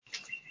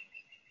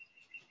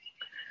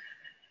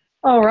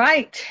All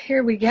right,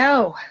 here we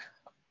go.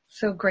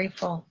 So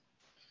grateful.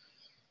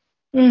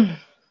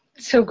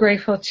 So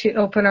grateful to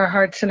open our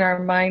hearts and our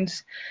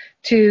minds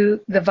to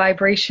the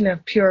vibration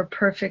of pure,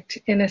 perfect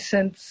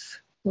innocence,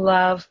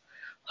 love,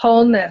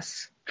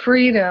 wholeness,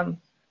 freedom,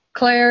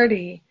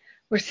 clarity.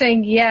 We're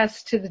saying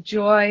yes to the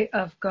joy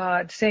of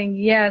God, saying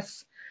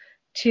yes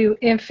to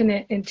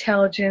infinite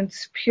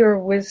intelligence, pure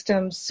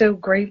wisdom. So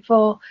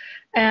grateful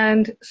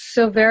and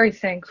so very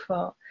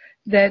thankful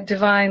that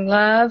divine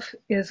love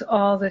is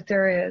all that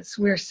there is.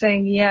 We're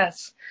saying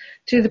yes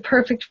to the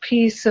perfect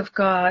peace of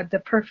God, the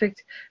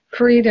perfect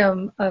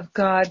freedom of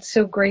God.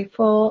 So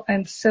grateful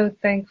and so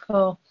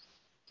thankful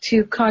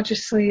to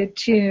consciously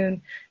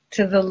attune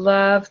to the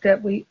love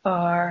that we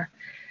are.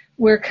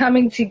 We're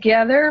coming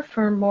together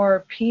for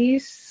more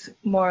peace,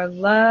 more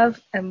love,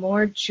 and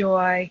more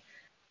joy,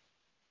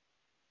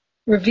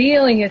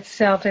 revealing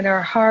itself in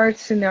our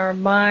hearts, in our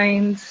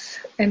minds,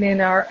 and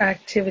in our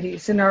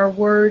activities, in our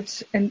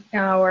words and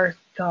our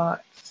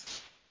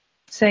thoughts.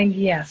 Saying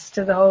yes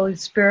to the Holy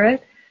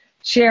Spirit,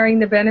 sharing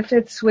the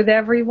benefits with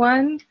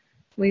everyone.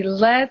 We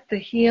let the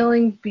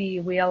healing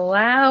be. We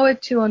allow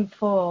it to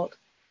unfold.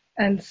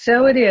 And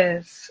so it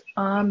is.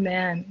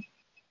 Amen.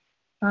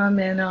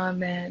 Amen.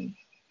 Amen.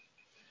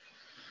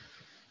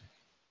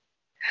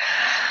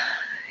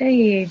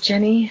 Hey,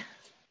 Jenny.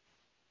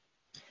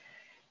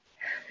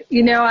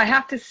 You know, I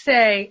have to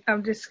say,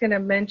 I'm just going to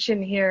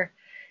mention here,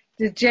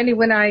 that Jenny,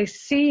 when I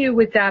see you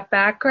with that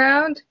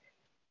background,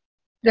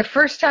 the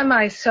first time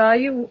I saw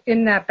you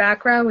in that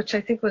background, which I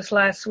think was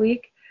last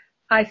week,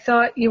 I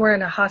thought you were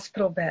in a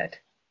hospital bed.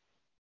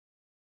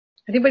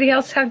 Anybody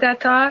else have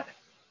that thought?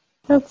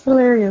 That's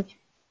hilarious.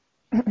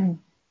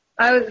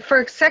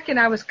 For a second,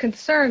 I was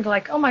concerned,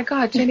 like, oh my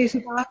God, Jenny's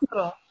in the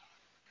hospital.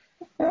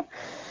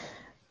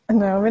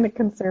 No, I'm in a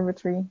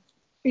conservatory.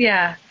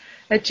 Yeah,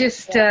 it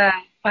just,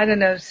 I don't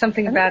know,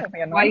 something I think about it'd be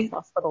a nice white.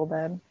 hospital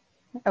bed.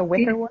 A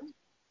wicker one?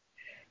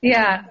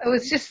 Yeah, it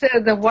was just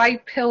the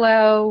white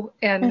pillow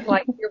and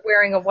like you're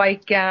wearing a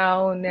white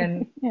gown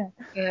and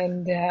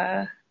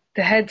Yeah.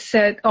 the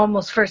headset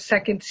almost for a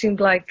second seemed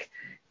like,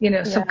 some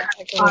Yeah,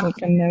 kind like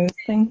of a nose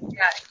thing.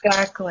 yeah,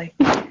 exactly.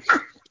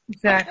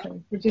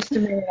 Exactly. For just a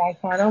minute I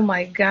thought, oh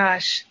my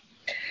gosh.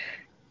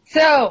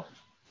 So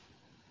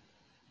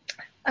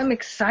I'm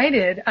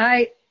excited.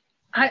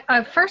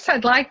 First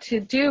I'd like to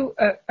do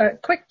a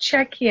quick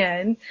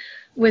check-in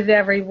with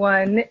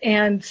everyone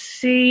and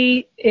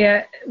see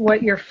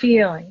what you're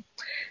feeling,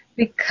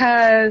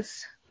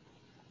 because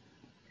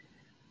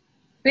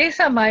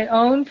based on my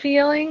own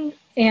feeling,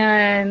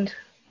 and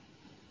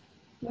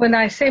when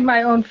I say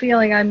my own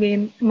feeling, I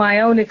mean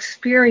my own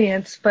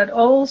experience, but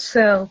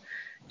also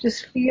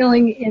just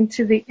feeling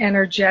into the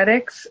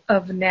energetics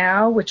of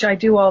now, which I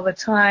do all the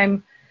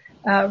time.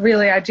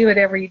 Really, I do it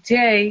every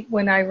day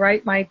when I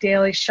write my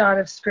daily shot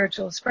of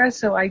spiritual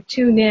espresso. I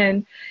tune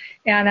in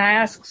and I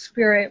ask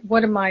Spirit,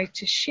 what am I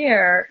to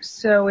share?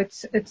 So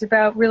it's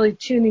about really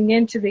tuning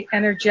into the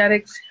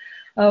energetics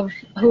of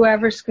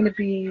whoever's going to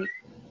be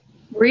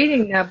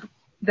reading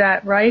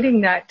that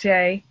writing that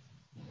day,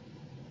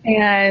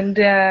 and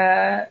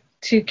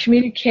to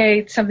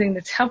communicate something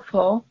that's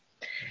helpful.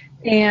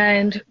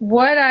 And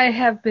what I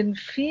have been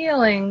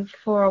feeling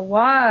for a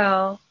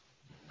while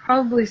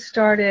probably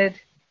started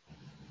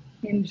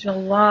in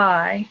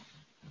July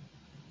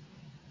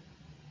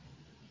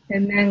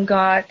and then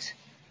got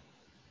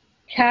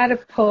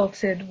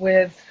catapulted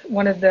with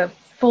one of the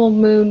full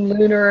moon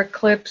lunar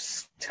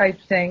eclipse type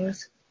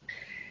things,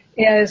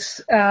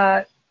 is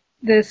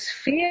this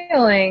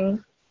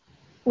feeling,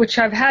 which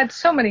I've had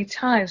so many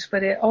times,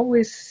 but it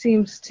always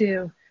seems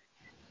to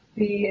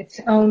be its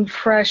own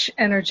fresh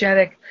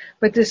energetic,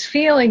 but this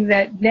feeling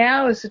that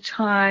now is a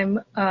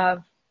time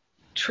of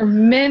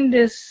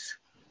tremendous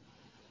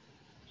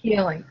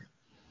healing,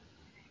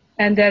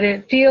 and that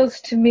it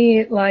feels to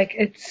me like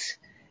it's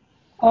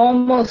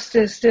almost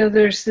as though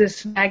there's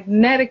this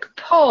magnetic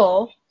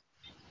pull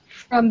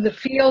from the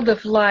field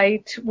of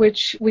light,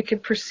 which we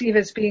could perceive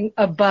as being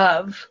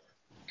above,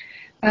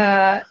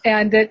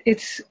 and that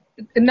it's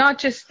not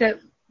just that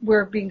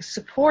we're being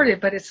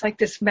supported, but it's like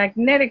this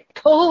magnetic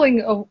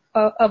pulling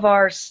of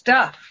our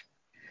stuff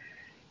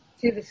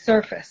to the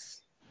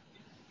surface.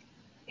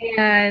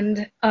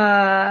 And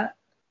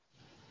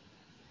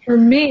for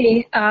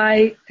me,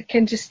 I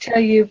can just tell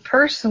you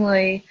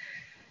personally,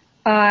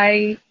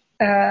 I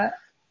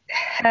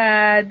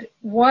had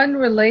one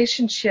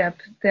relationship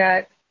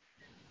that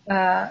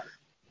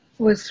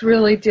was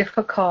really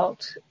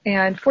difficult.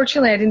 And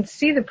fortunately, I didn't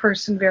see the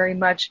person very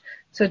much,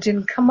 so it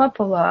didn't come up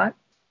a lot.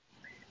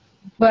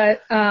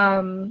 But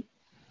I'll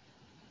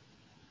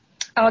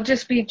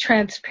just be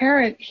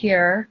transparent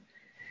here,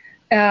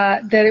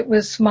 that it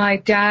was my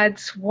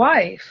dad's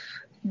wife,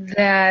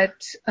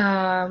 that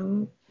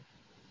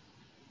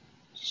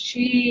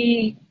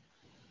she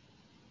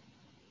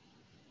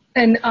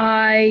and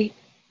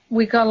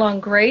we got along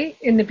great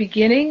in the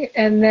beginning,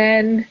 and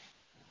then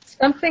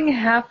something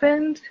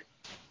happened.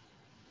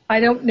 I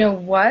don't know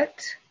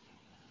what,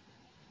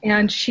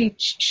 and she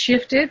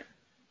shifted,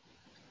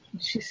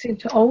 She seemed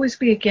to always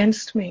be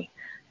against me.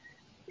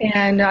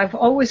 And I've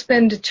always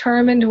been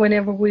determined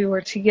whenever we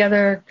were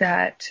together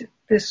that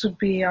this would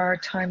be our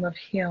time of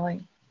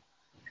healing.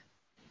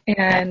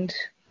 And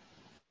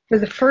for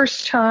the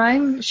first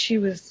time, she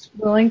was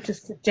willing to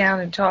sit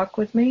down and talk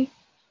with me.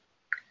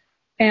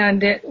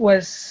 And it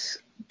was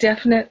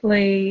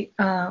definitely,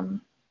 I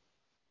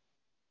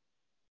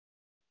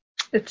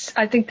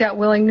think that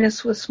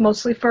willingness was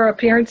mostly for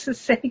appearance's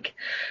sake,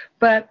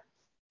 but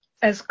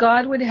as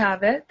God would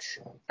have it,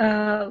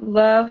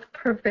 love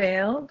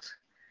prevailed,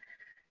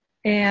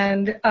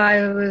 and I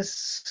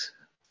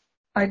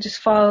just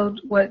followed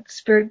what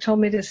Spirit told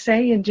me to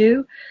say and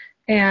do,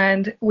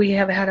 and we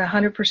have had a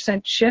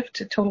 100%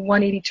 shift, a total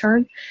 180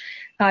 turn.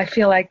 I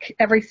feel like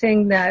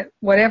everything that,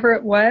 whatever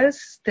it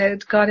was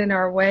that got in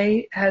our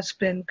way, has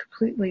been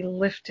completely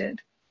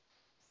lifted.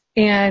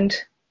 And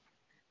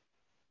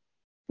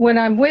when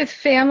I'm with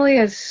family,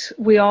 as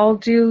we all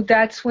do,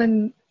 that's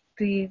when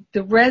the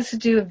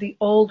residue of the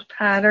old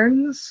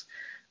patterns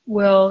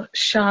will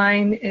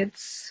shine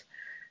its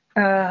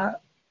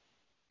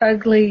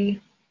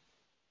ugly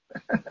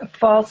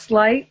false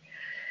light,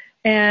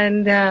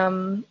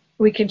 and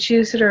we can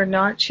choose it or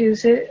not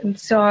choose it. And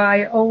so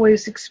I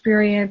always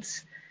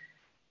experience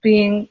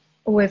being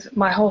with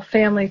my whole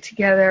family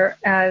together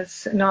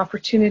as an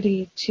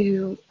opportunity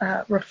to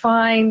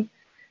refine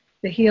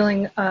the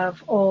healing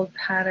of old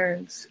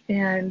patterns,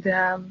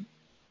 and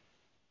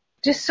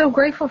just so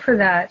grateful for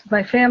that.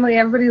 My family,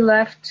 everybody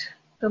left.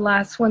 The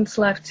last one's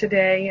left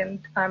today, and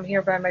I'm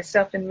here by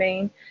myself in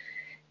Maine.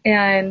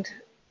 And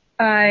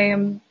I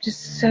am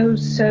just so,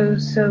 so,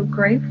 so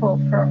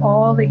grateful for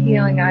all the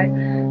healing. I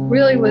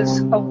really was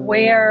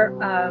aware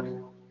of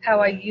how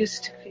I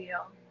used to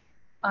feel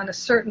on a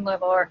certain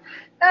level, or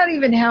not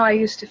even how I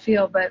used to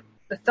feel, but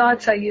the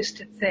thoughts I used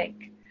to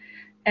think.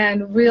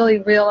 And really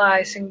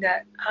realizing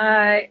that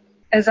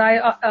as I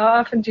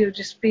often do,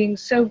 just being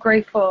so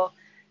grateful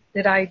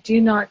that I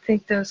do not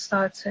think those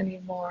thoughts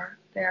anymore.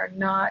 They are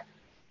not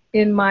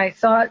in my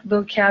thought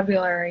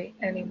vocabulary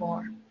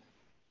anymore.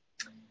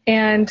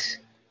 And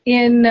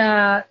in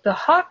the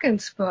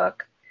Hawkins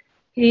book,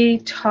 he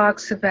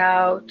talks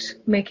about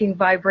making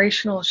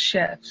vibrational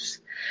shifts.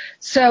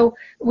 So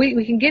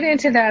we can get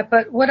into that,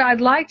 but what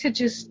I'd like to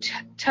just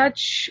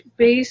touch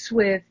base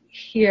with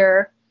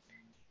here,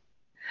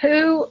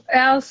 who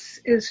else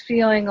is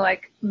feeling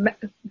like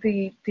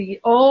the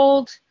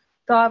old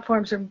thought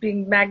forms are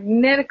being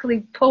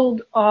magnetically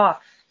pulled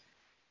off?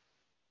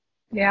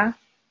 Yeah?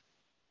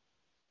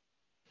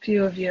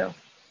 Few of you.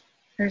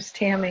 There's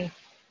Tammy.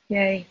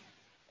 Yay.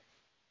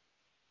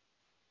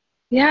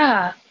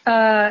 Yeah.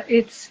 Now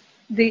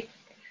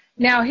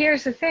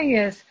here's the thing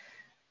is,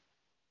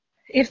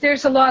 if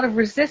there's a lot of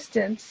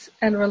resistance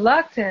and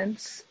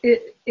reluctance,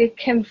 it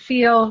can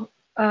feel,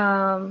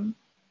 in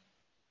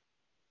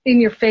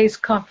your face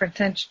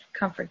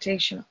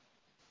confrontational.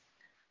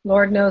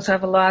 Lord knows I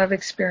have a lot of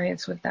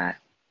experience with that.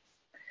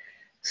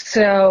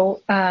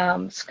 So,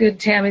 it's good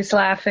Tammy's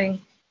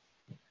laughing.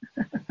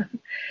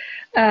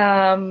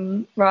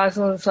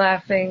 Rosalind's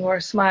laughing or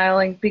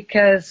smiling,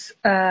 because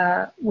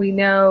we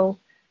know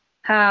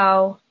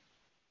how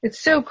it's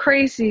so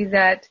crazy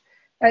that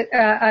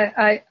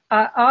I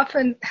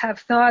often have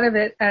thought of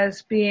it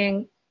as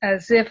being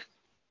as if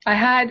I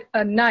had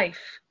a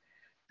knife.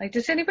 Like,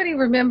 does anybody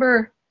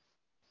remember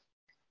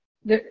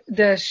the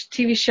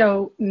TV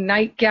show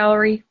Night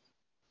Gallery?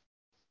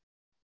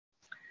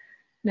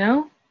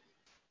 No?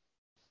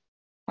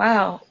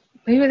 Wow.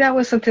 Maybe that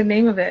wasn't the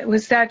name of it. It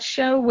was that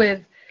show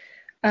with,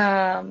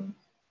 it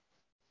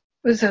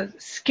was a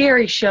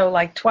scary show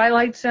like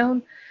Twilight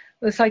Zone.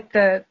 It was like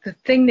the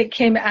thing that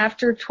came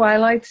after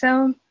Twilight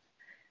Zone.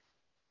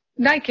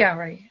 Night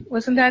Gallery.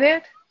 Wasn't that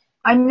it?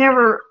 I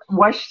never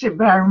watched it,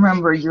 but I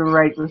remember you're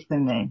right with the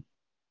name.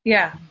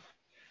 Yeah.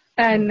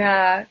 And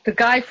the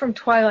guy from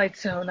Twilight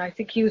Zone, I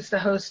think he was the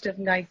host of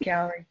Night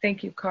Gallery.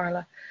 Thank you,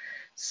 Carla.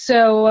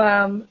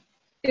 So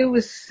it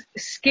was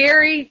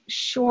scary,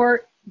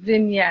 short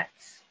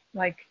vignettes,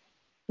 like,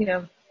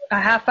 a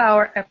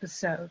half-hour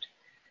episode,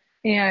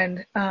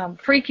 and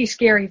freaky,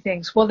 scary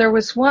things. Well, there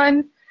was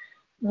one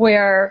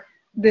where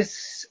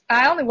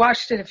I only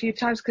watched it a few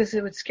times because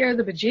it would scare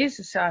the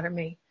bejesus out of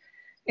me.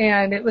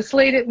 And it was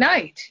late at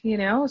night,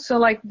 so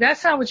like,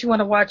 that's not what you want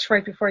to watch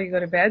right before you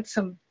go to bed,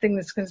 something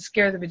that's going to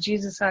scare the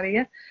bejesus out of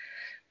you.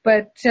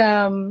 But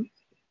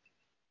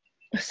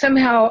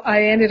somehow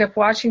I ended up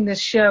watching this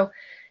show.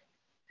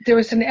 There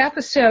was an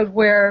episode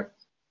where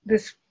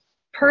this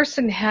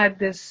person had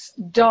this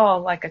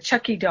doll, like a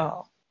Chucky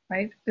doll,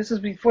 right? This was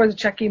before the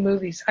Chucky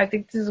movies. I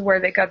think this is where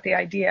they got the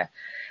idea.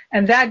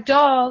 And that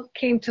doll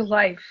came to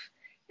life,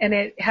 and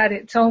it had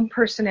its own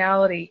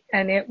personality,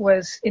 and it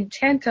was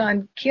intent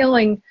on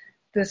killing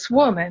this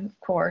woman, of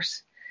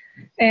course,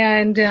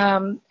 and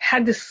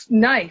had this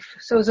knife.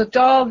 So it was a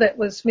doll that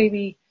was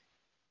maybe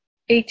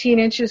 18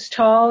 inches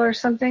tall or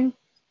something.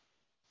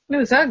 It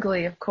was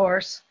ugly, of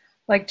course,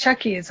 like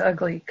Chucky is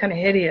ugly, kind of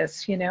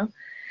hideous,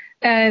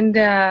 And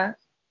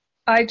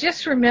I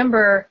just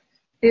remember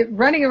it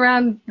running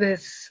around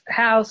this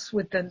house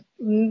with the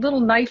little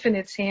knife in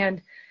its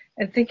hand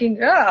and thinking,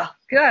 oh,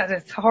 God,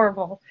 it's a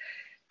horrible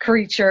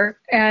creature.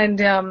 And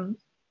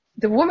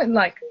the woman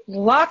like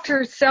locked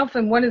herself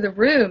in one of the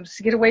rooms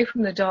to get away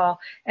from the doll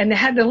and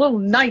had the little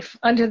knife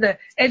under the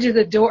edge of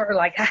the door,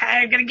 like,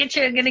 I'm going to get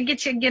you, I'm going to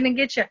get you, I'm going to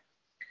get you.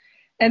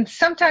 And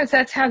sometimes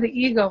that's how the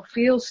ego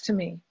feels to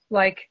me,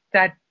 like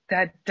that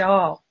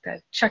doll,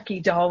 that Chucky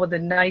doll with a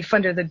knife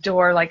under the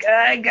door, like,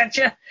 I got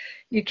you.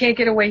 You can't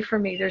get away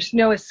from me. There's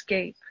no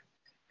escape.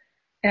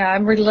 Yeah,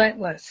 I'm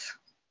relentless.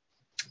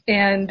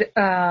 And,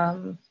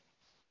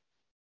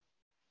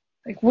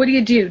 like, what do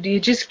you do? Do you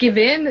just give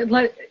in and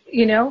let,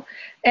 you know?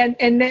 And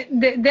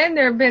then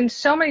there have been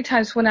so many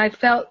times when I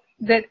felt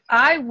that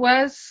I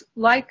was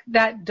like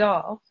that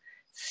doll,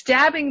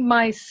 stabbing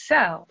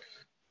myself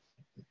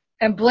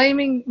and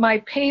blaming my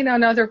pain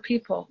on other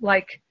people.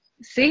 Like,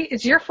 see,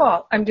 it's your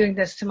fault I'm doing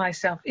this to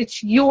myself.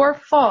 It's your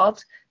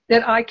fault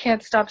that I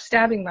can't stop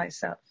stabbing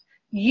myself.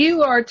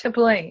 You are to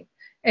blame.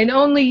 And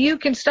only you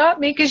can stop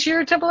me because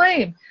you're to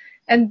blame.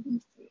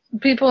 And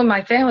people in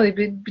my family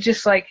be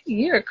just like,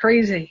 you're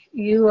crazy.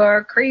 You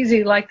are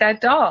crazy like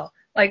that doll.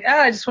 Like,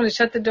 I just want to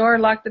shut the door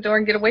and lock the door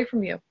and get away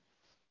from you.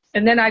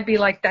 And then I'd be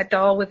like that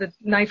doll with a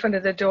knife under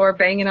the door,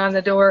 banging on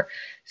the door,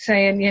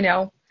 saying, you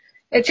know,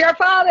 it's your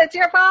fault, it's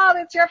your fault,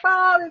 it's your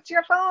fault, it's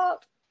your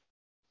fault.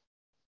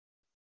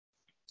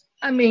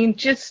 I mean,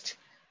 just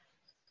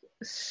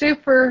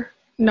super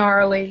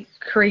gnarly,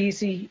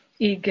 crazy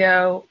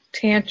ego,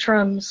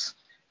 tantrums,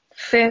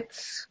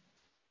 fits,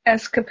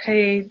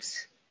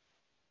 escapades,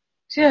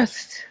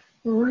 just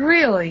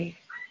really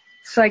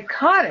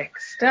psychotic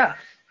stuff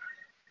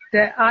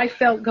that I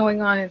felt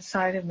going on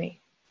inside of me.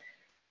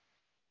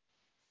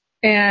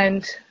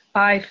 And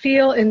I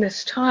feel in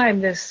this time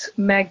this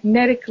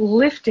magnetic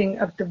lifting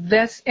of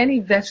any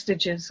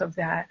vestiges of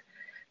that.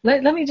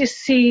 Let me just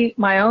see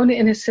my own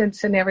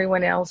innocence and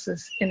everyone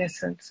else's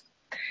innocence.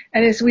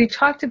 And as we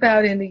talked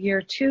about in the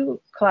year 2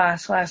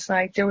 class last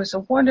night, there was a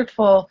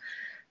wonderful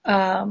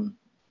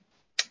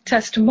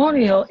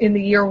testimonial in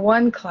the year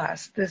 1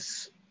 class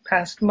this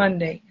past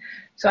Monday.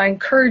 So I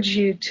encourage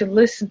you to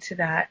listen to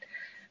that.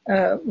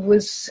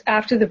 Was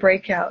after the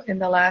breakout in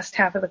the last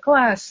half of the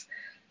class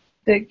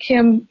that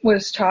Kim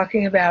was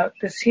talking about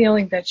this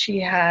healing that she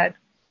had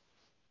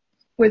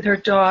with her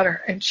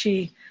daughter, and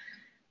she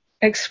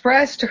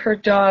expressed to her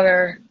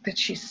daughter that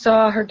she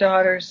saw her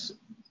daughter's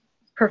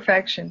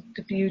perfection,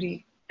 the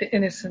beauty, the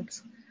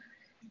innocence.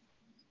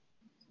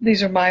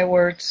 These are my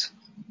words,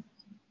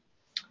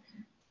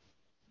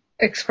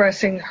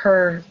 expressing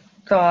her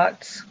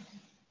thoughts.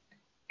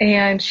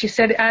 And she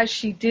said as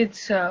she did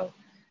so,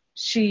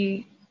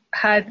 she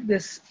had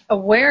this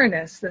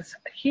awareness, this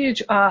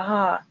huge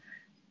aha,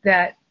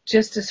 that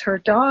just as her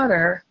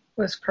daughter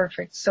was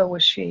perfect, so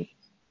was she.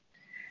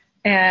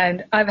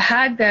 And I've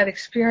had that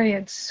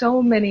experience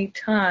so many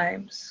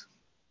times.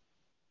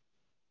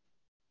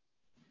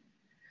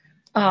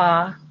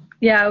 Yeah,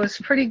 it was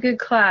a pretty good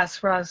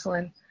class,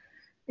 Rosalind.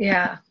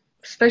 Yeah,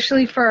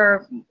 especially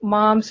for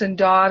moms and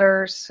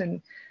daughters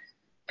and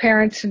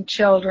parents and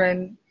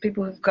children,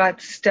 people who've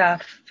got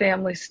stuff,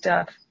 family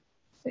stuff.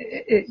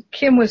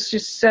 Kim was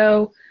just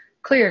so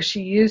clear.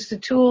 She used the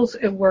tools,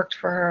 it worked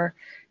for her,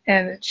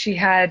 and she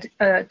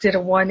did a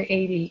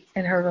 180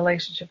 in her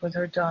relationship with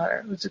her daughter.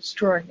 It was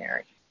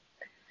extraordinary.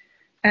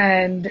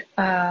 And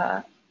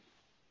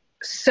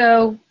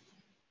so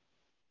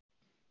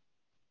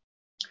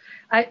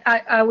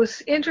I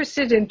was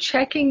interested in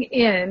checking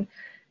in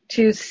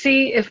to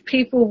see if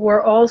people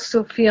were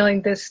also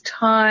feeling this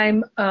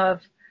time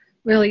of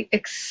really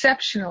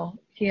exceptional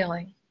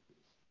healing.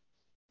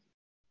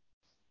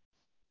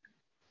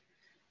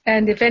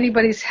 And if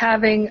anybody's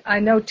I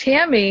know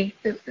Tammy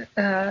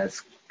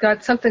has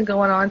got something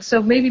going on,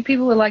 so maybe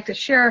people would like to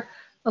share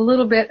a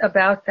little bit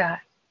about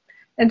that.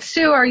 And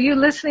Sue, are you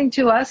listening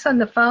to us on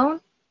the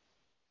phone?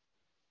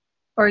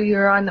 Or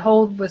you're on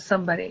hold with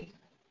somebody?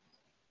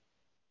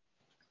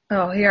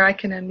 Oh, here, I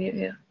can unmute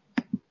you.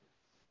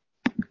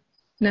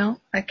 No,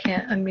 I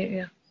can't unmute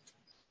you.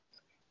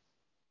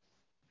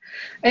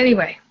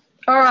 Anyway,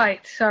 all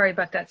right, sorry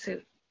about that,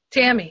 Sue.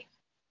 Tammy.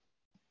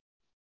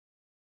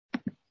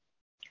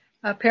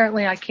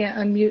 Apparently I can't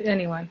unmute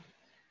anyone.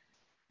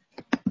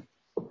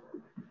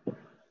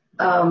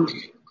 Well,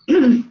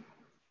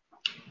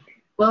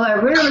 I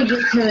rarely get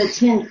to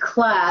attend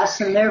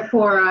class, and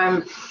therefore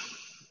I'm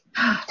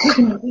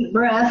taking a deep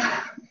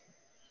breath.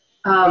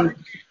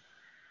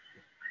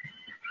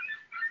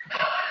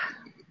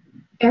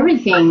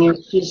 Everything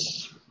is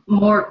just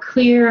more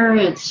clear.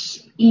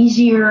 It's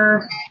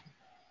easier.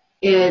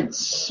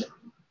 It's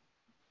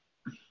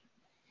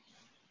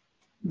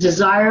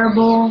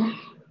desirable,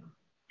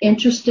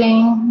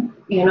 interesting.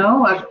 You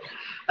know,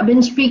 I've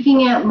been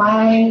speaking at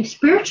my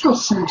spiritual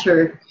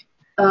center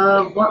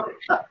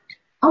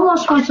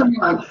almost once a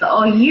month,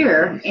 all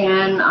year,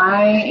 and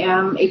I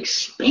am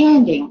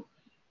expanding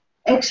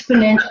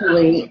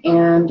exponentially.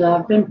 And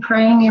I've been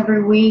praying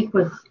every week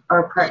with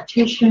our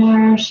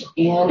practitioners,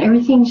 and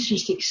everything's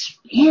just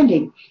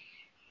expanding.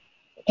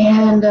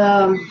 And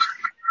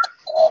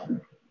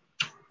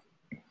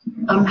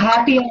I'm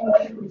happy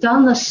I've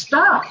done the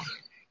stuff.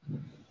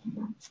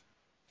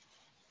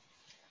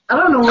 I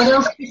don't know what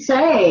else to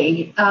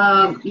say.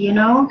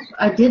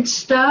 I did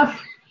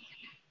stuff.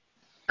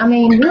 I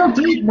mean, real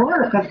deep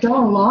work. I've done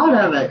a lot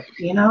of it,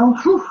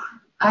 Whew.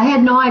 I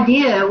had no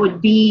idea it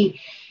would be,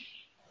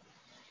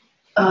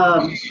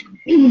 like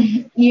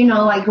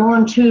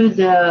going to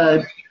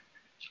the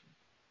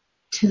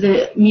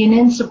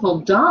municipal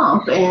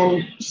dump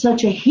and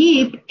such a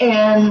heap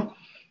and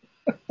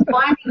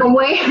finding a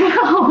way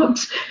out.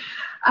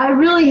 I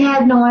really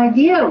had no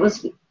idea it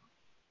was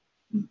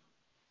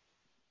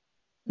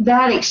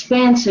that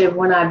expensive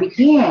when I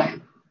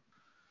began.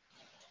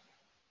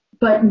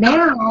 But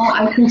now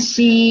I can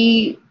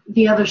see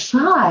the other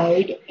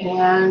side,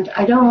 and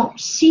I don't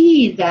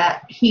see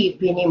that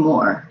heap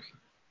anymore.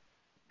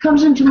 It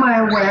comes into my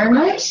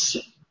awareness.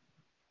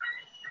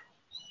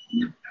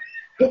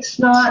 It's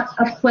not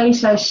a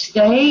place I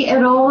stay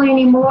at all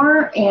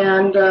anymore,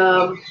 and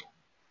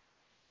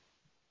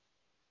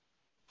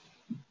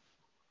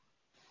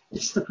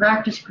it's the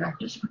practice.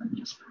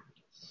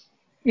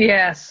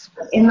 Yes.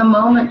 In the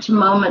moment to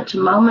moment,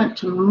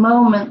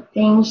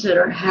 things that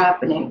are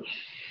happening.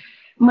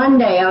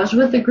 Monday, I was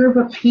with a group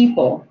of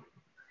people,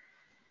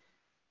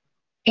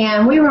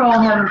 and we were all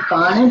having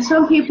fun, and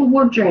some people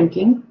were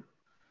drinking,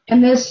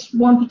 and this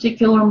one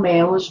particular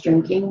man was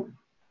drinking.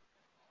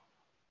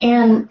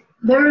 And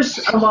there's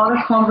a lot of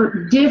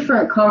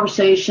different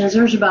conversations.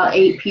 There's about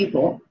 8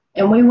 people,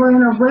 and we were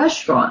in a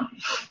restaurant,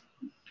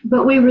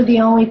 but we were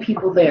the only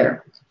people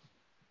there.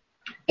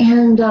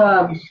 And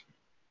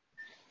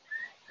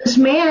this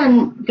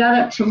man got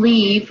up to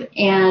leave,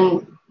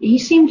 and he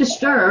seemed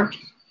disturbed.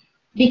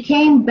 He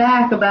came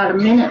back about a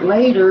minute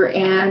later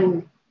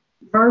and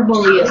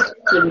verbally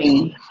assaulted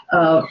me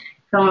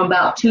from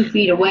about 2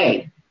 feet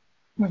away.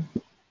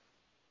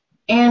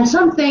 And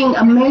something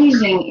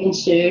amazing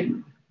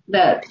ensued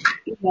that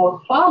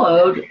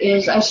followed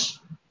is I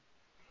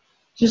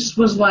just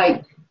was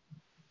like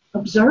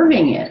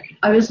observing it.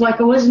 I was like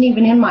I wasn't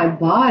even in my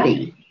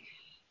body.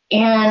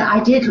 And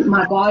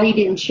my body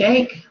didn't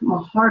shake,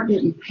 my heart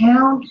didn't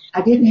pound,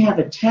 I didn't have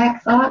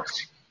attack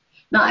thoughts.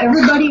 Now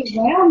everybody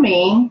around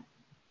me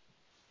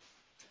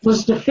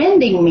was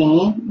defending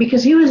me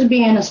because he was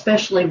being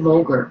especially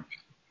vulgar.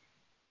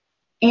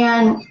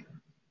 And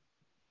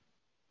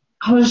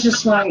I was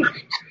just like,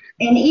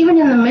 and even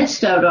in the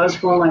midst of it, I was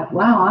going like,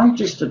 wow, I'm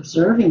just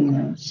observing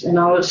this. And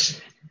I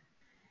was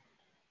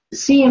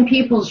seeing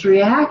people's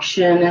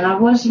reaction, and I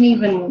wasn't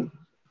even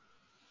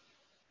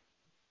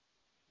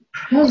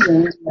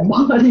present in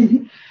my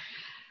body.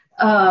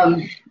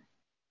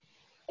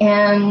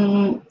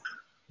 And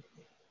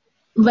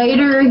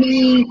later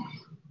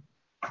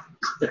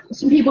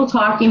some people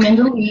talked him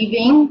into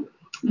leaving,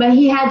 but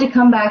he had to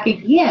come back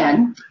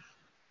again.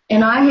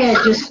 And I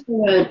had just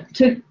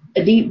took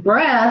a deep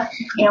breath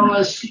and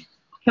was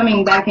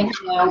coming back into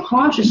my own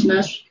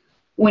consciousness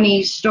when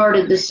he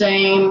started the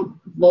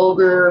same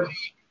vulgar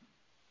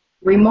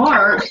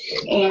remarks.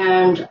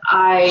 And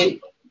I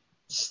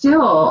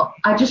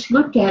just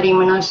looked at him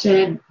and I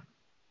said,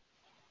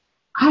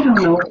 I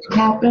don't know what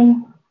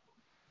happened,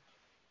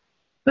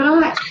 but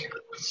I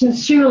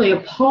sincerely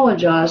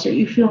apologize that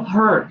you feel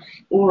hurt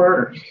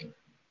or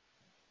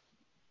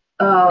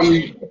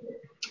that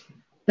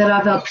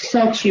I've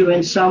upset you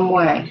in some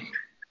way.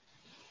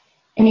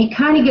 And he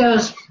kind of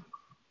goes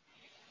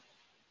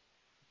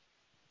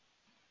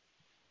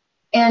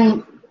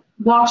and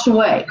walks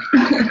away.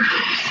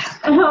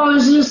 And I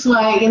was just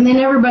like, and then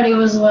everybody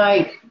was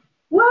like,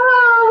 wow,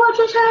 what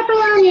just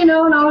happened? And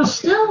I was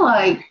still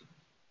like,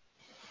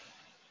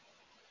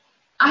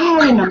 I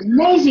had an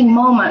amazing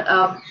moment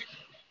of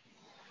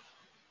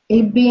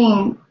it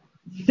being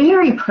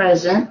very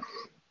present.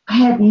 I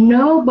had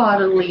no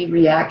bodily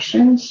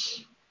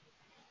reactions.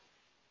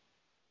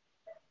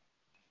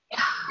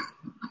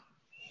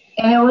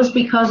 And it was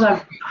because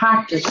I've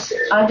practiced.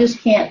 I just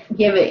can't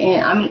give it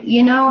in. I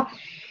mean,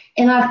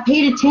 and I've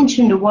paid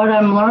attention to what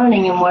I'm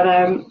learning and what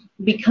I'm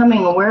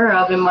becoming aware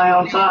of in my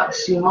own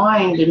thoughts and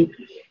mind. And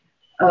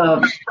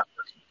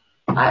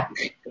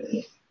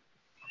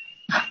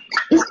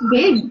it's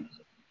big.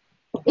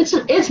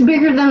 It's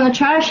bigger than the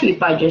trash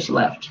heap I just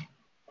left.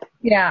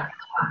 Yeah.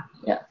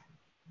 Yeah.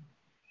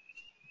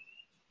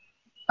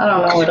 I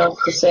don't know what else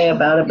to say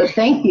about it, but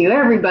thank you,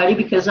 everybody,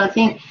 because I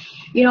think,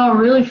 I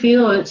really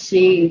feel it's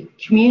the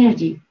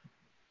community.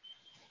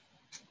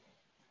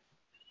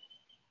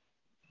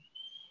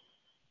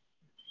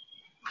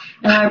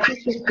 And I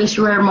appreciate this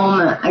rare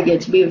moment I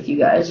get to be with you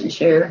guys and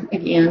share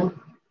again.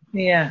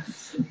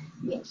 Yes.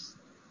 Yes.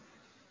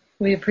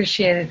 We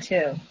appreciate it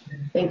too.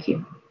 Thank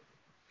you.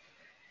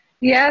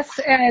 Yes,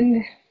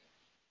 and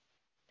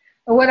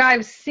what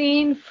I've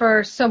seen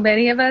for so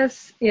many of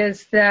us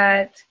is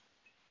that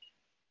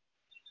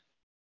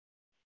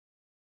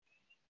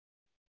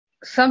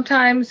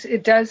sometimes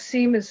it does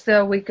seem as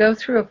though we go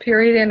through a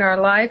period in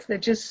our life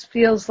that just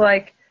feels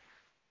like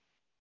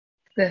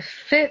the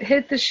fit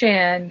hit the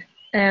shan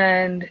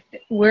and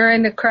we're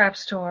in a crap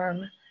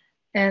storm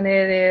and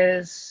it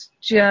is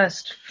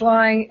just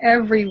flying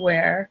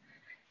everywhere,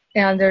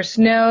 and there's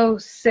no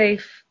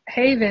safe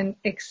haven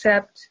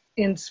except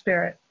in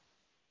spirit.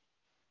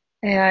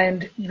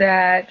 And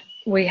that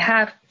we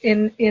have,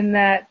 in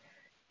that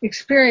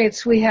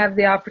experience, we have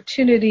the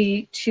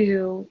opportunity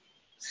to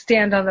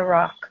stand on the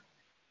rock,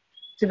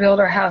 to build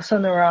our house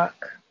on the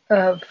rock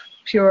of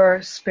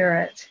pure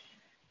spirit.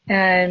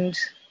 And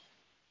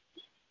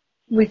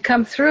we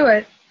come through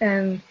it,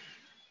 and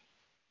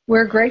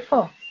we're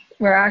grateful.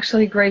 We're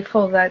actually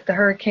grateful that the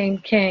hurricane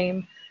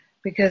came,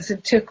 because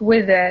it took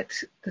with it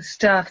the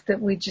stuff that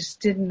we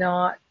just did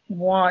not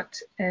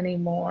want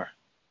anymore.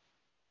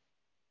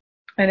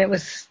 And it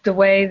was the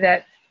way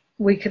that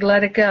we could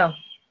let it go.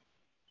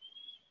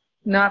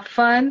 Not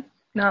fun,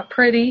 not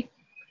pretty,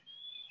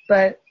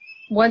 but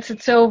once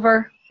it's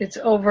over,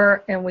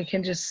 and we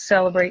can just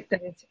celebrate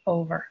that it's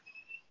over.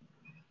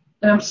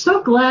 And I'm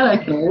so glad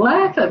I can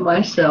laugh at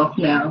myself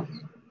now.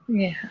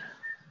 Yeah.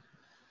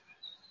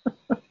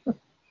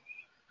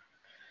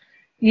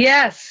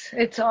 Yes,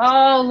 it's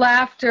all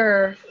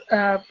laughter,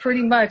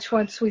 pretty much,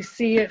 once we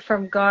see it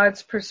from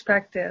God's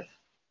perspective.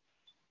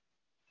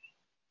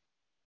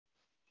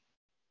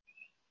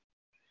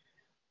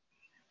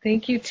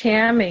 Thank you,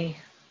 Tammy.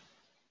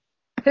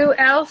 Who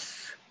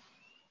else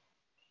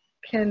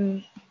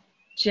can?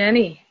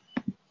 Jenny.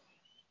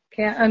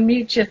 Can't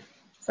unmute you.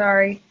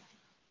 Sorry.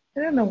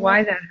 I don't know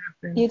why that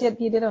happened. You did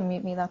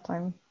unmute me that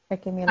time.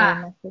 It gave me a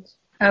little message.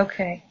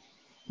 Okay.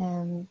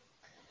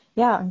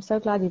 Yeah, I'm so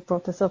glad you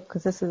brought this up,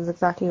 because this is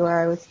exactly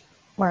where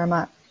I'm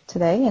at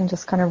today, and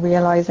just kind of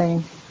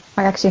realizing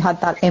I actually had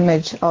that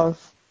image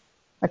of,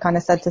 I kind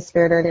of said to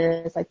Spirit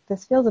earlier, it's like,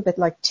 this feels a bit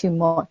like too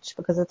much,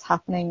 because it's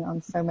happening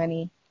on so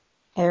many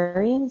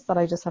areas that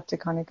I just have to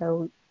kind of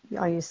go,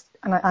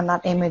 and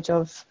that image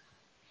of,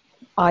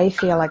 I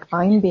feel like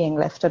I'm being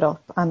lifted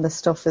up and the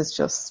stuff is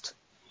just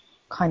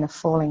kind of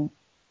falling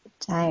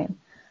down.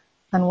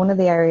 And one of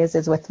the areas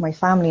is with my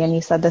family, and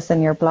you said this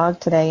in your blog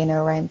today,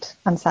 around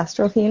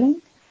ancestral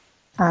healing.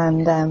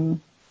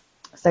 And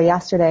so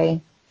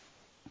yesterday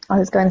I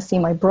was going to see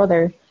my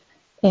brother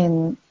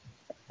in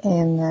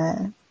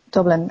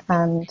Dublin,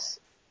 and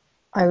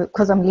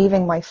because I'm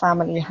leaving my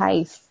family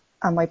house,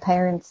 and my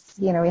parents,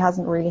 he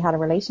hasn't really had a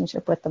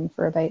relationship with them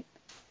for about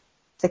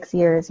 6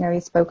 years.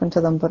 He's spoken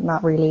to them, but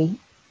not really.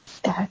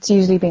 It's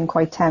usually been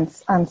quite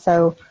tense. And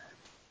so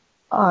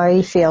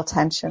I feel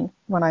tension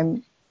when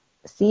I'm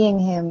seeing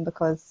him,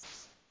 because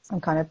I'm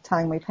kind of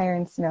telling my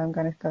parents, I'm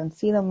going to go and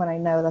see them, and I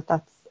know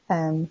that's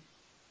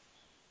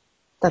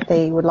that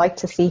they would like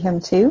to see him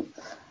too.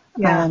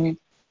 Yeah.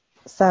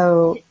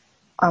 So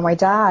my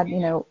dad,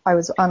 I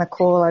was on a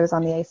call, I was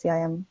on the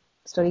ACIM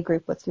study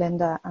group with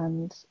Linda,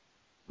 and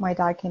my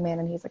dad came in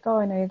and he's like, oh,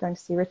 I know you're going to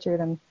see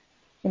Richard, and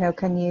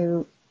can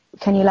you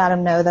let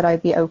him know that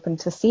I'd be open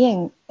to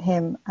seeing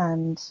him,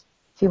 and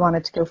if he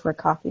wanted to go for a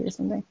coffee or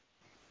something.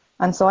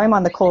 And so I'm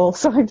on the call,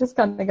 so I'm just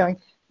kind of going,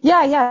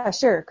 yeah,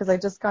 sure, because I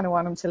just kind of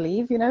want him to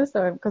leave,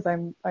 so because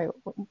I'm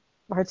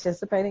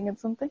participating in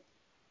something.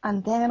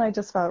 And then I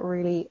just felt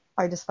really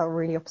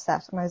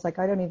upset, and I was like,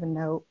 I don't even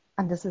know,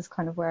 and this is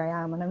kind of where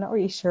I am, and I'm not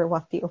really sure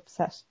what the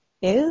upset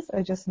is.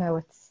 I just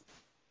know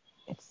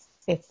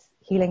it's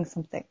healing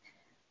something.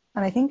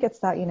 And I think it's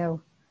that,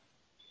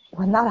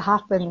 when that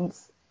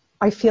happens,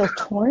 I feel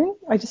torn.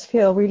 I just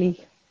feel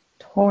really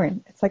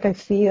torn. It's like I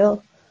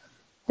feel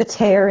the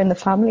tear in the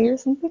family or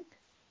something.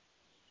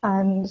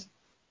 And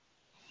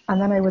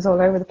then I was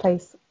all over the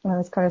place, and I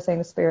was kind of saying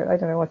to Spirit, I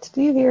don't know what to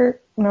do here.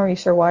 I'm not really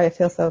sure why I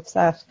feel so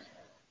upset.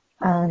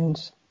 And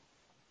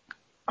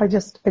I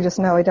just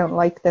know I don't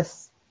like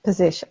this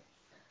position.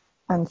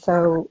 And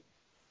so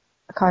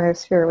kind of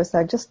Spirit was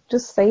like,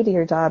 just say to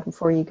your dad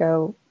before you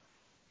go,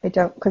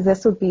 because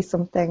this would be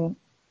something,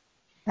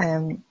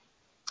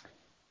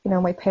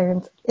 my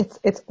parents,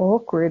 it's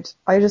awkward.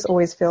 I just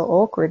always feel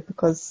awkward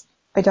because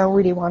I don't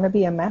really want to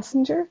be a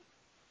messenger,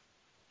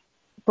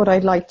 but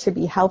I'd like to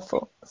be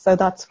helpful. So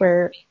that's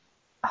where,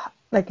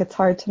 it's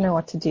hard to know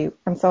what to do.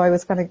 And so I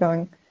was kind of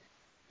going,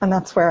 and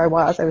that's where I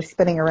was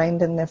spinning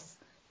around in this.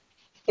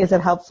 Is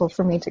it helpful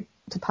for me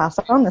to pass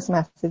on this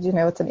message?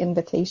 It's an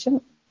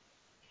invitation.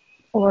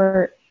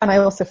 And I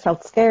also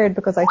felt scared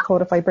because I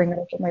thought if I bring it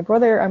up with my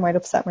brother, I might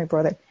upset my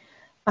brother.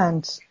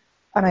 And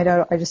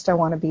I just don't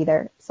want to be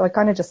there. So I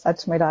kind of just said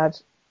to my dad,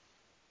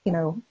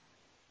 and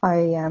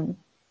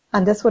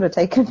this would have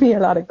taken me a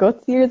lot of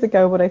guts years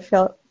ago, but I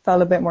felt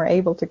a bit more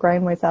able to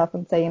ground myself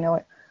and say, I'm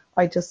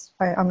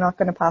not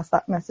going to pass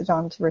that message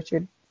on to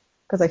Richard,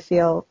 because I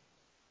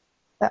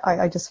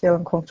just feel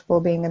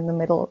uncomfortable being in the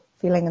middle,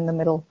 feeling in the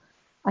middle.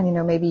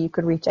 And, maybe you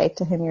could reach out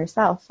to him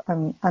yourself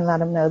and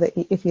let him know that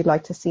if you'd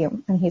like to see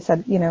him. And he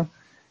said,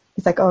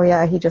 he's like, oh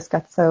yeah, he just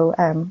got so,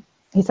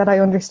 he said, I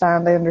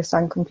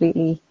understand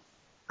completely.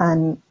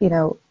 And,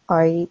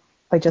 I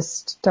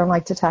just don't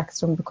like to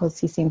text him because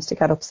he seems to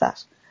get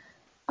upset.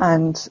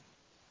 And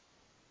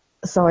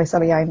so I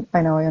said, yeah,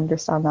 I know, I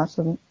understand that.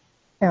 And,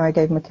 I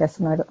gave him a kiss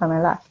and I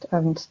left.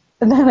 And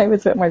then I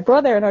was with my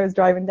brother and I was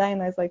driving down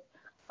and I was like,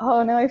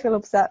 oh, now I feel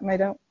upset,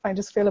 and I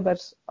just feel a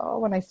bit, oh,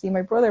 when I see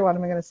my brother, what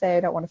am I going to say? I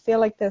don't want to feel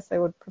like this. I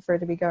would prefer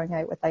to be going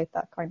out without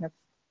that kind of,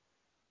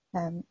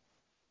 um,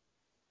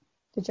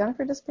 did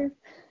Jennifer disappear?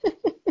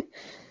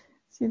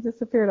 She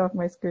disappeared off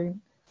my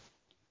screen.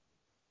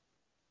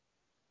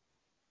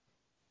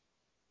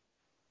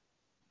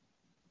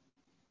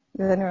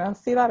 Does anyone else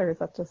see that, or is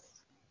that just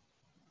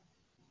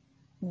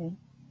me?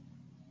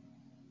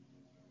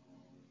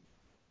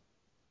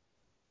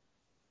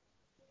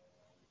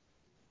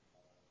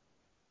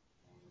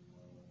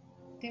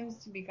 Seems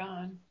to be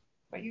gone,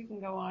 but you can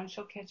go on.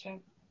 She'll catch up.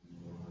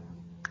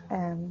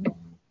 Um,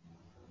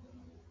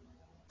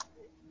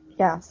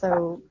 yeah,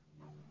 so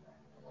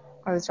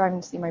I was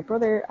driving to see my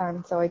brother,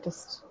 and so I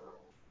just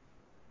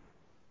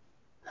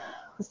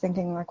was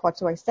thinking, like, what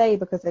do I say?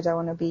 Because I don't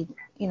want to be,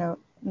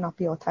 not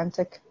be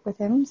authentic with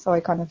him. So I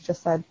kind of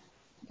just said,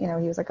 he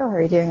was like, oh, how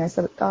are you doing? I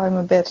said, oh,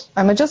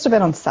 I'm just a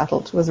bit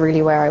unsettled, was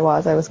really where I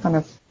was. I was kind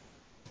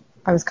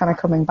of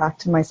coming back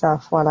to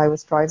myself while I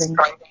was driving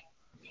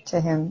to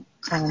him.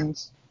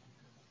 And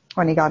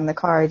when he got in the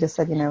car, I just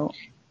said,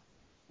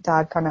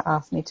 Dad kind of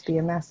asked me to be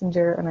a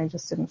messenger, and I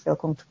just didn't feel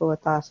comfortable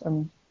with that.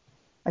 And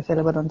I feel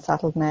a bit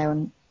unsettled now,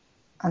 and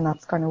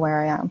that's kind of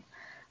where I am.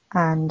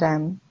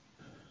 And,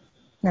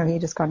 he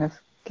just kind of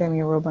gave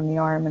me a rub on the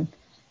arm, and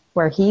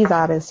where he's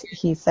at is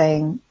he's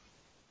saying,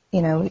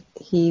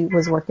 he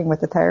was working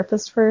with a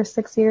therapist for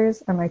 6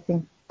 years, and I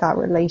think that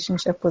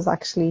relationship was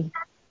actually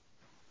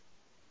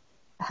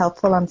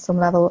helpful on some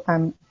level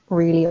and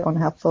really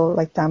unhelpful,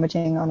 like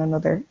damaging on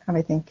another. And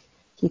I think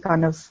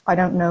I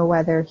don't know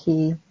whether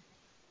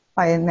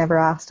I never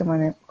asked him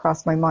when it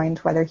crossed my mind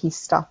whether he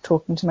stopped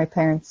talking to my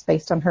parents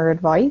based on her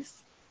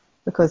advice,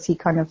 because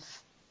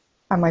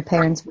and my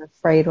parents were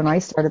afraid when I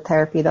started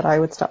therapy that I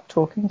would stop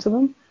talking to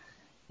them.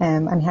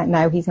 And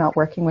now he's not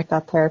working with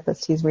that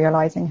therapist. He's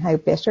realizing how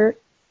bitter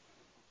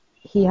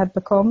he had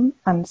become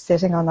and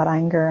sitting on that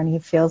anger. And he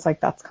feels like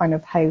that's kind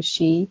of how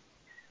she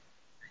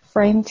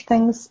framed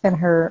things in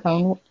her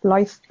own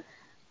life.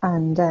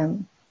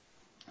 And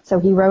so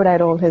he wrote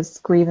out all his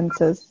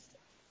grievances,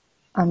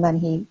 and then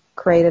he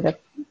created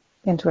it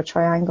into a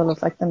triangle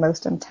of like the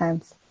most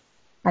intense.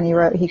 And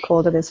he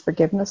called it his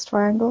forgiveness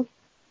triangle.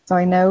 So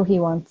I know he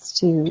wants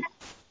to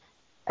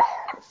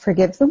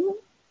forgive them.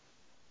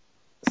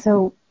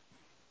 So,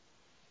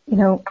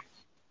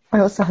 I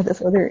also had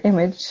this other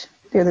image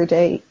the other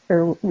day,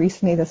 or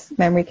recently this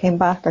memory came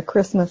back at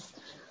Christmas.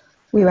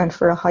 We went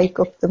for a hike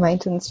up the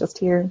mountains just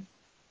here,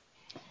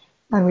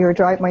 and we were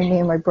me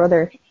and my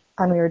brother,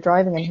 and we were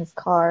driving in his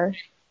car,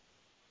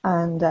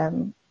 and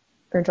we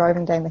were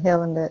driving down the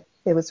hill, and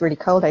it was really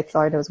cold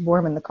outside. It was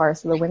warm in the car,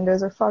 so the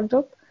windows are fogged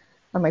up,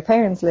 and my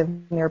parents live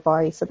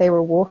nearby, so they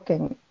were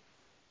walking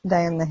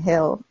down the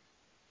hill,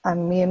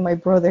 and me and my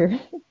brother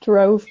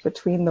drove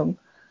between them,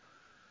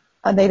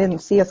 and they didn't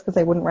see us because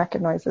they wouldn't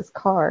recognize his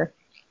car,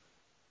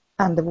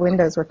 and the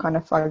windows were kind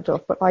of fogged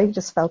up. But I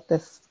just felt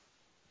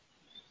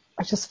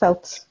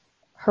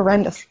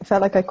horrendous. I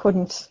felt like I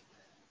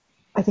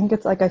think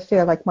it's like I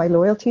feel like my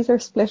loyalties are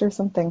split or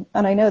something,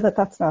 and I know that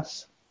that's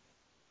not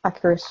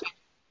accurate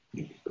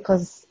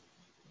because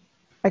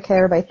I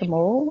care about them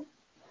all,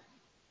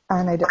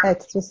 and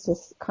it's just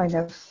this kind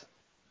of,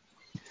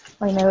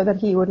 I know that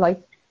he would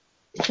like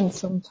in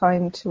some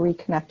time to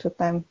reconnect with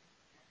them,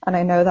 and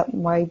I know that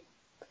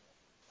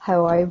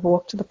how I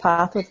walked the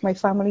path with my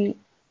family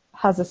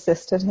has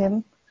assisted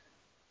him,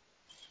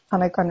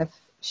 and I kind of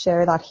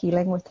share that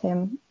healing with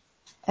him,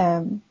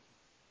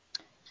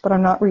 but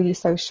I'm not really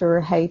so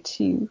sure I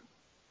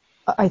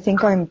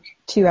think I'm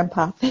too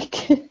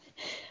empathic,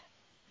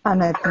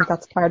 and I think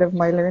that's part of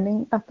my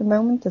learning at the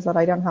moment, is that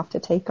I don't have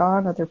to take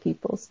on other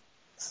people's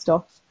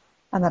stuff,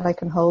 and that I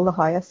can hold the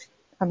highest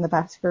and the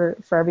best for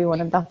everyone,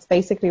 and that's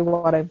basically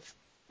what I've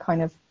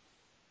kind of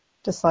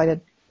decided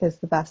is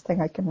the best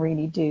thing I can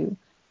really do.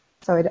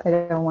 So I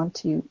don't want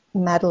to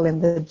meddle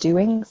in the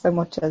doing so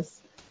much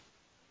as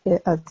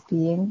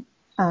being.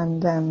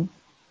 And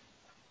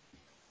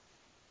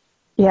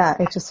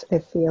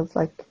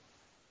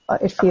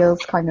it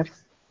feels kind of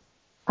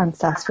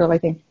ancestral. I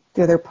think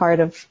the other part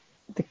of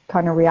the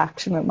kind of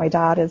reaction with my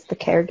dad is the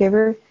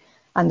caregiver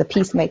and the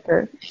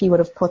peacemaker. He would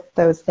have put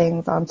those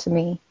things onto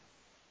me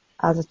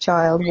as a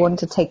child, one,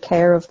 to take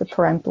care of the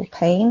parental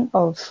pain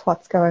of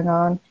what's going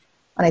on.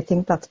 And I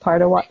think that's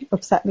part of what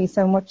upset me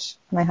so much.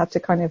 And I had to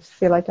kind of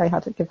feel like I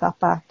had to give that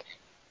back.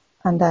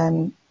 And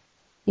then,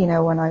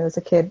 when I was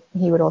a kid,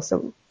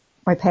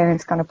 my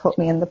parents kind of put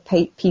me in the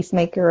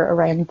peacemaker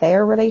around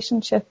their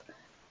relationship.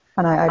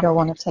 And I don't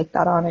want to take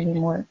that on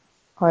anymore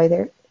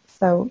either.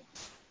 So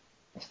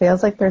it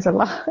feels like there's a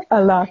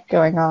lot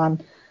going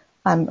on.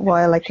 And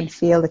while I can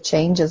feel the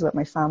changes with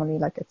my family,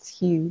 like it's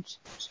huge,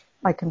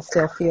 I can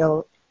still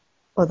feel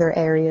other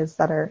areas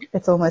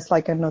it's almost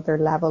like another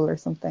level or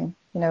something.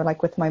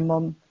 Like with my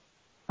mum,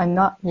 I'm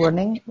not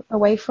running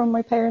away from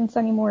my parents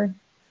anymore,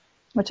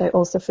 which I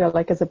also feel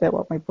like is a bit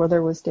what my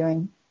brother was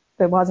doing.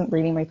 It wasn't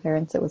really my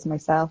parents, it was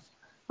myself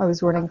I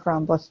was running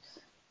from, but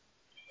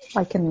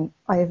I can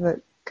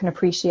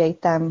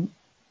appreciate them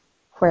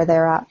where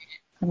they're at,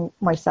 and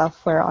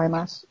myself where I'm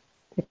at,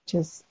 which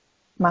is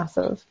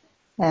massive.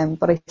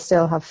 But I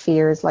still have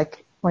fears.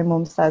 Like my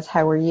mum says,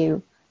 "How are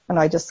you?" And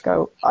I just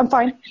go, "I'm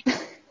fine.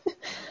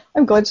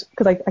 I'm good,"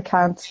 because I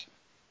can't.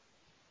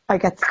 I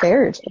get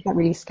scared. I get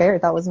really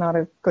scared. That was not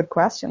a good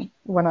question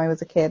when I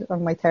was a kid.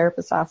 And my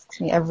therapist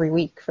asks me every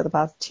week for the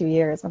past 2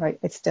 years, and I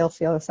still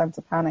feel a sense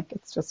of panic.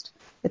 It's just,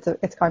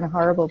 it's kind of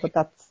horrible, but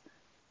that's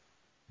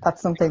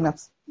something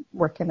that's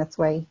working its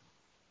way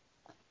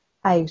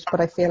out.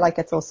 But I feel like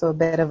it's also a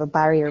bit of a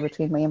barrier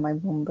between me and my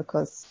mum,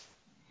 because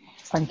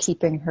I'm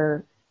keeping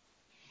her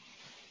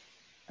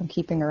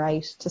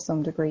out to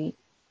some degree.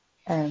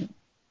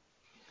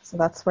 So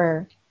that's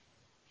where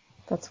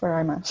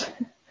I'm at.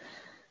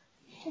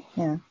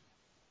 Yeah.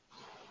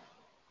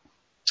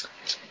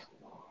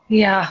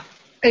 Yeah.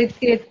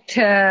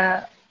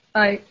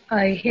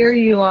 I hear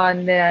you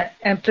on the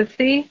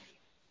empathy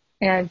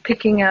and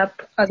picking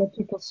up other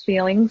people's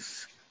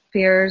feelings,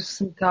 fears,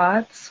 and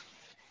thoughts.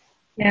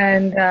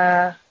 And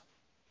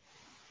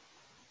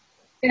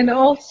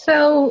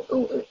also,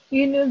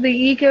 the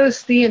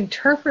ego's the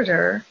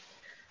interpreter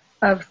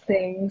of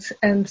things.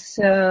 And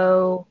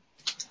so,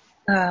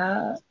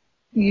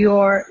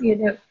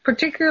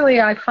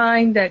 particularly I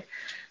find that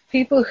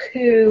people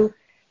who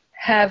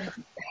have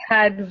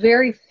had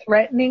very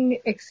threatening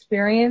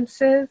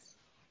experiences,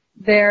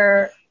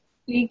 their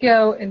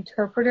ego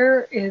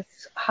interpreter is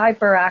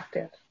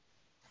hyperactive.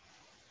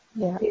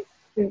 Yeah. It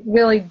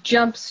really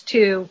jumps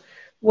to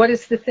what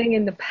is the thing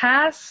in the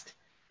past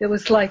that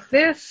was like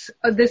this,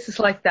 or this is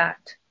like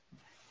that.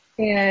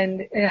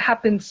 And it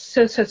happens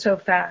so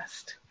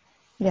fast.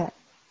 Yeah,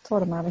 it's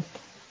automatic.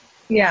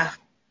 Yeah.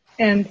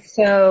 And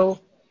so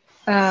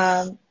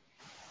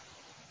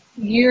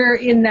you're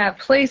in that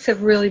place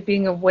of really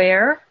being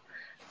aware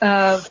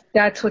of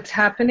that's what's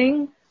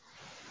happening,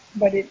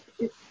 but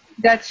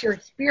that's your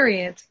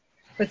experience,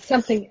 but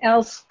something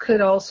else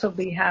could also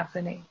be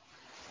happening.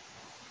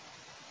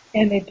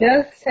 And it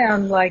does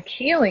sound like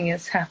healing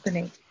is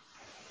happening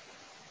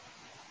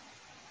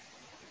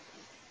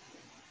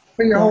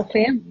for your whole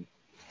family.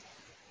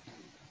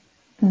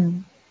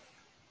 Mm.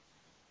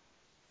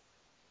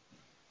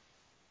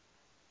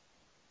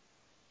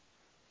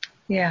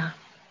 Yeah.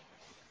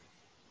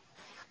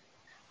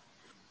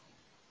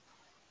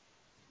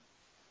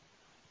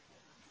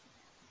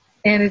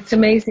 And it's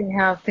amazing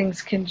how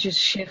things can just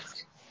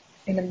shift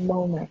in a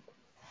moment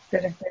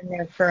that have been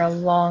there for a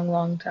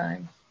long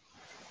time.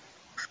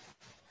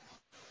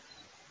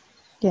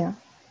 Yeah.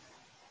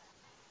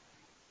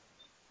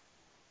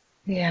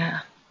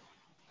 Yeah.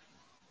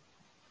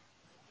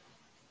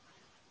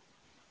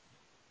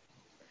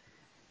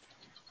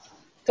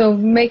 So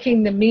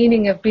making the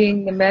meaning of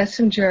being the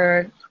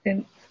messenger,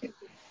 and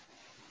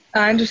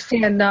I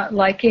understand not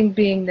liking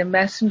being the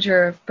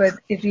messenger, but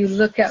if you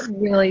look at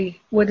really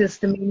what is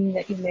the meaning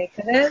that you make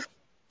of it,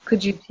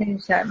 could you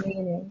change that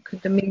meaning?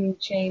 Could the meaning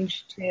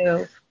change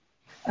to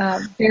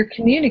they're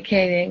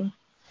communicating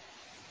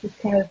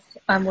because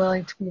I'm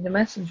willing to be the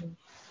messenger?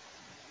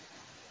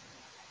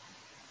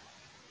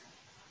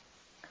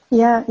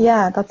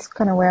 Yeah, that's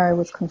kind of where I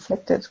was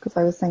conflicted, because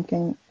I was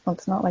thinking, well,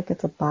 it's not like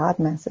it's a bad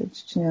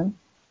message,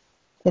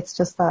 It's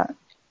just that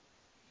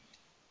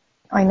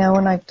I know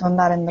when I've done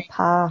that in the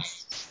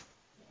past,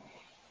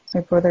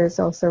 my brother's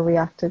also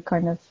reacted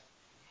kind of,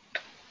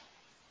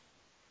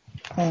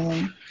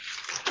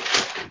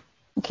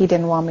 like he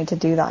didn't want me to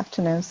do that,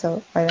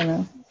 so I don't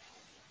know.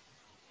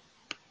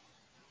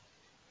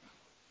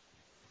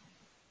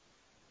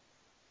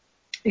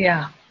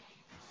 Yeah.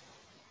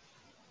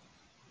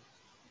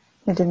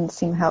 It didn't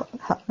seem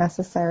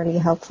necessarily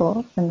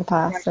helpful in the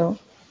past, Right. so,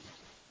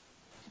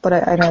 but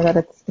I know that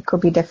it could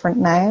be different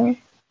now.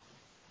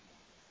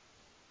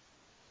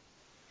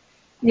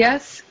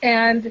 Yes,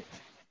 and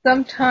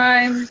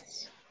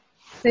sometimes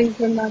things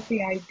are not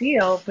the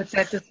ideal, but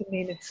that doesn't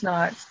mean it's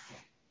not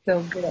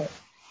so good.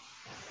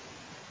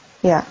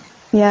 Yeah.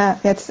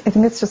 I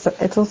think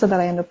it's also that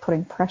I end up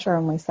putting pressure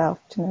on myself,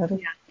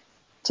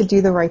 to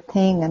do the right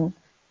thing,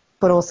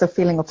 but also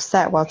feeling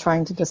upset while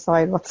trying to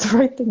decide what's the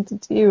right thing to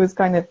do is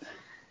kind of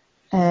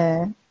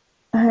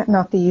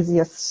not the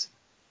easiest.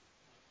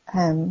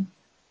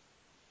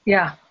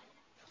 Yeah.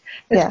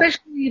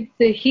 Especially if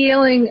the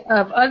healing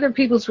of other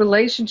people's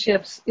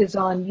relationships is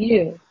on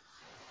you.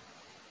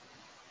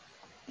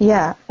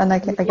 Yeah, and I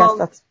guess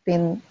that's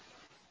been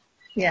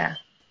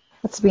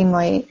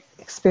my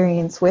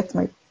experience with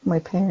my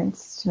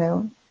parents,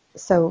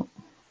 So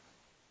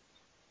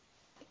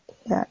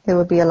yeah, it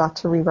would be a lot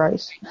to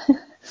rewrite.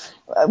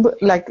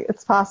 Like,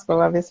 it's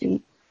possible,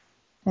 obviously.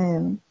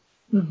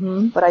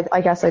 But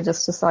I guess I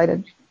just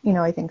decided,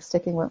 I think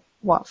sticking with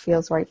what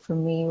feels right for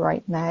me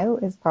right now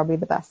is probably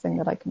the best thing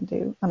that I can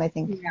do. And I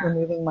think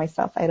removing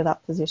myself out of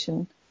that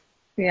position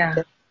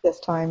this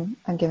time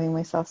and giving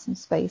myself some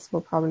space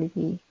will probably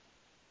be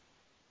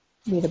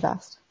the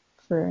best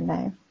for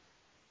now.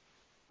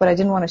 But I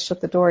didn't want to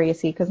shut the door, you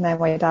see, because now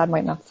my dad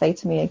might not say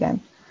to me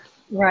again.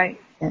 Right.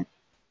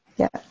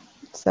 Yeah.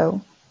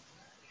 So.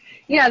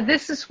 Yeah,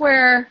 this is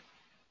where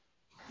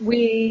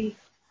we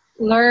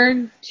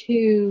learn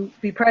to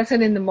be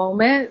present in the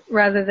moment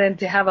rather than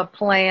to have a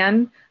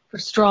plan for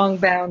strong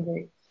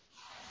boundaries.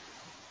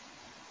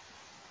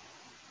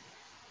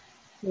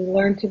 We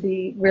learn to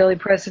be really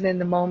present in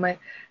the moment,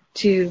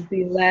 to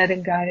be led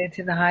and guided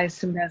to the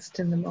highest and best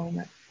in the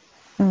moment.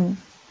 Mm.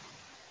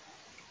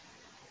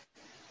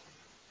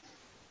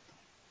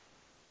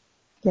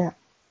 Yeah.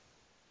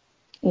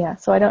 Yeah.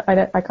 So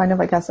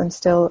I guess I'm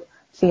still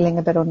feeling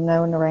a bit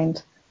unknown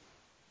around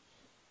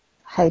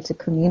how to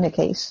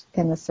communicate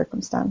in this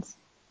circumstance.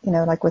 You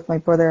know, like with my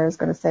brother, I was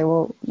going to say,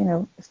 well, you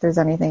know, if there's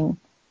anything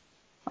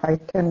I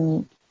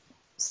can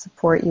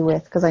support you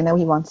with, because I know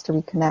he wants to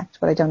reconnect,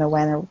 but I don't know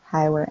when or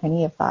how or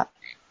any of that.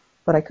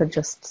 But I could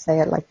just say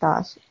it like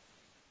that.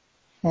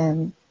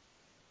 And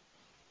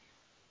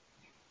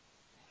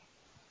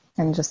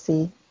just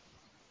see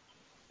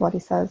what he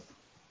says.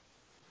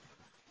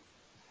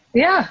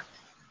 Yeah.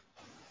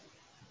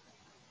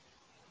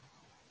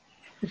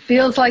 It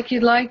feels like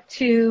you'd like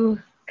to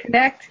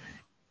connect.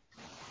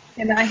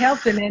 Can I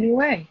help in any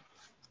way?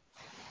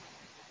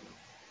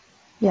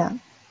 Yeah.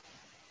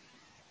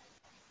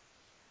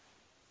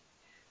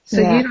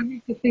 So you don't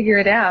need to figure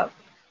it out.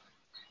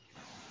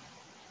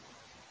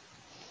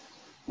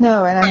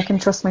 No, and I can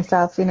trust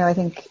myself. You know, I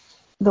think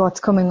what's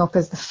coming up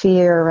is the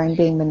fear around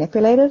being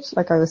manipulated.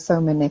 Like I was so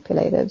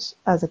manipulated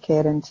as a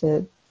kid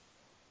into,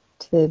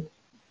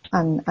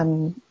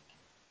 and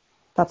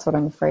that's what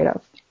I'm afraid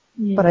of.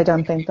 Mm. But I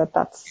don't think that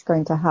that's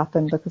going to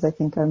happen because I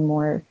think I'm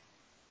more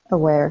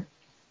aware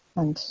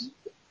and,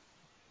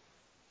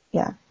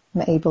 yeah,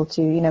 I'm able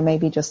to, you know,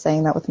 maybe just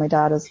saying that with my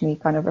dad is me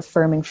kind of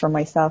affirming for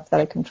myself that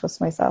I can trust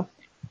myself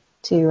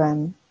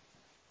to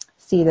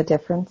see the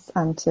difference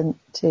and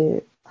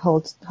to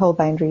hold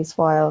boundaries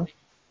while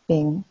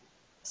being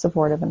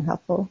supportive and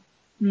helpful.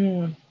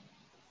 Mm.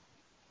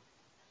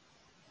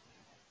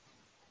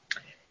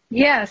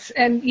 Yes,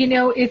 and you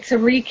know, it's a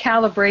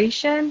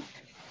recalibration.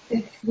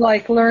 It's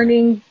like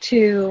learning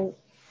to,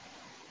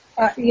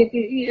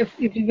 if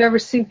you've ever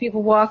seen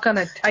people walk on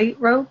a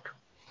tightrope.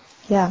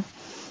 Yeah.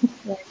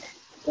 Like,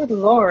 good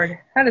Lord,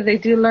 how do they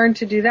learn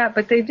to do that?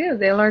 But they do.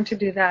 They learn to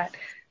do that.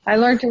 I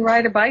learned to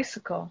ride a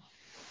bicycle.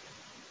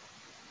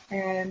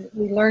 And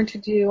we learn to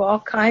do all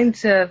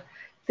kinds of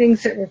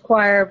things that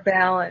require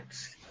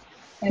balance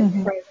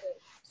and presence.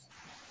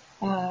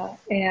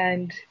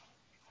 And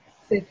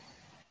it's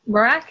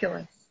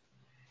miraculous.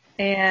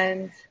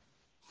 And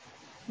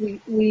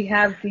we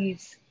have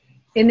these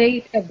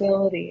innate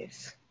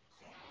abilities.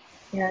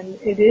 And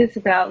it is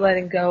about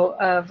letting go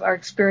of our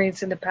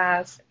experience in the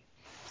past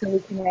so we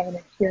can have an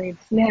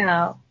experience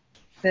now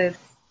that's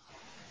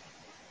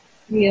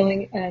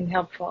healing and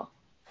helpful.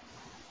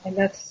 And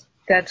that's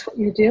what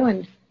you're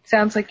doing.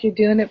 Sounds like you're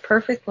doing it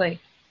perfectly.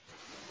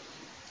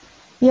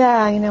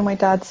 Yeah, you know, my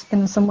dad's,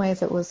 in some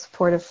ways it was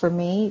supportive for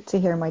me to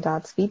hear my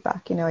dad's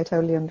feedback. You know, I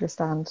totally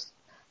understand.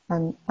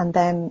 And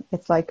then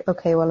it's like,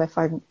 okay, well, if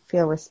I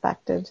feel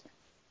respected,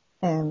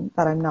 that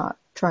I'm not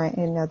trying,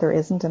 you know, there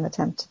isn't an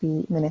attempt to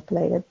be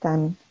manipulated,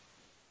 then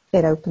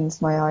it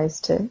opens my eyes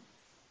to,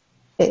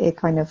 it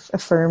kind of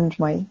affirmed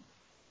me.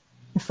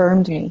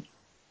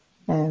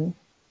 So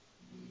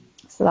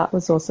that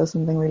was also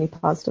something really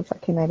positive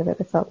that came out of it,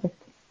 I felt like.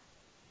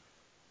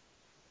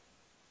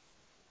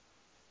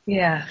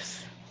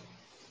 Yes.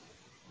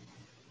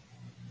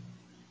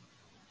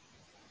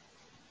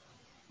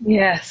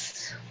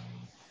 Yes.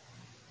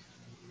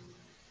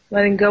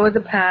 Letting go of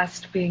the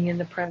past, being in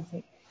the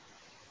present.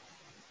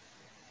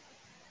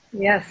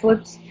 Yes,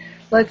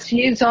 let's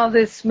use all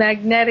this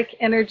magnetic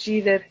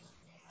energy that's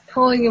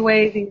pulling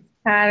away these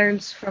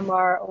patterns from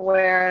our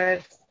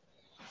awareness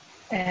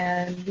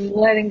and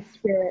letting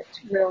spirit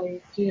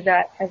really do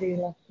that heavy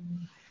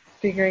lifting,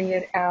 figuring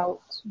it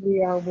out.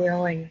 We are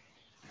willing.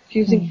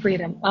 Choosing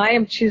freedom. I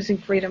am choosing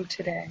freedom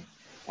today.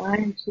 I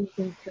am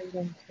choosing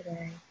freedom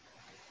today.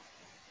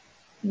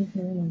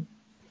 Mm-hmm.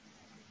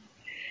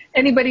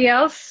 Anybody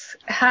else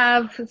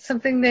have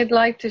something they'd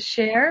like to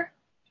share?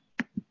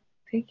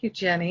 Thank you,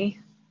 Jenny.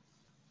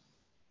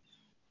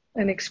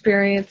 An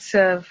experience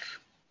of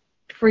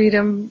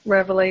freedom,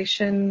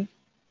 revelation.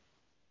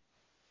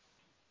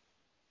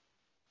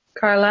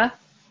 Carla?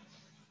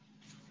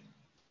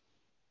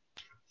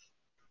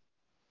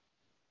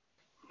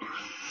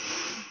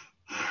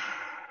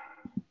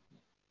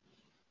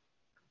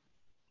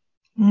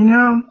 You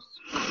know,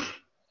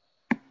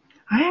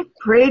 I have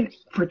prayed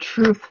for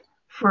truth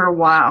for a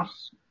while,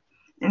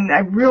 and I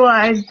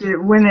realized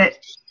that when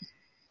it's,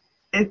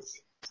 I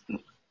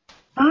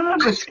don't know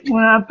if it's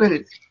coming up, but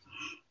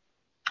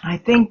I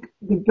think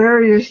the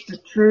barriers to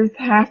truth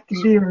have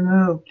to be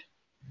removed,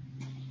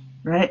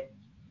 right?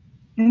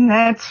 And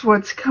that's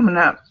what's coming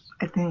up,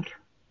 I think.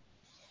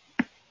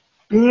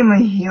 Being a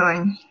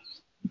healing.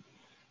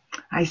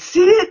 I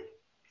see it.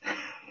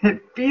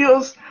 It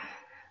feels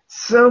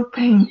so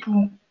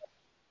painful.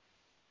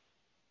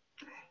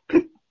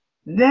 But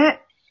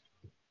that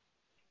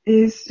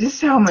is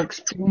just how I'm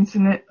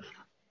experiencing it.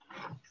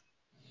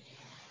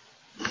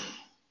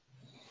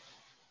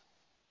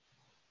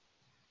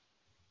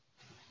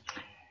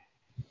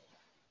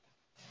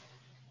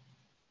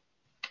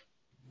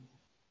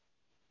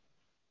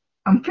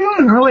 I'm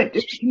feeling really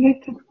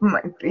disconnected from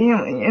my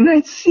family, and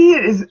I see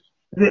it as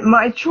that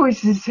my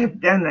choices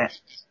have done that.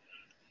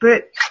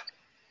 But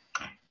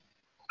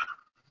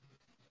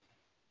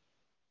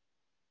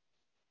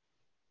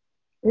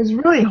it was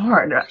really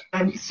hard.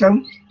 And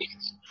so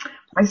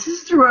my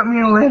sister wrote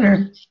me a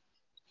letter.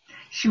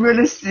 She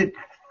listed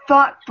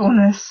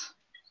thoughtfulness,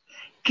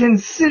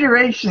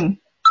 consideration,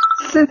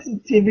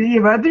 sensitivity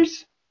of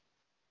others,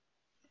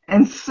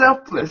 and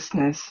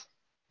selflessness.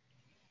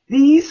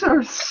 These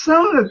are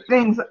some of the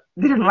things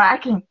that are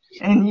lacking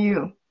in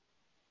you.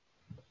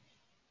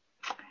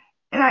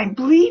 And I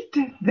believed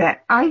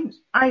that. I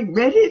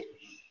read it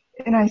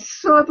and I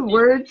saw the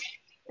words,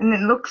 and it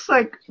looks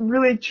like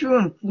really true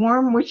in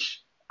form,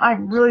 which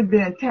I've really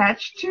been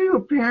attached to,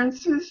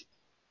 appearances,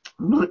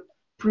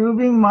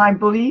 proving my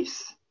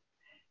beliefs.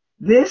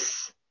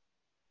 This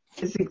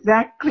is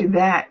exactly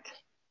that.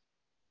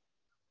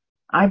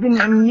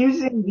 I'm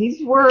using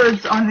these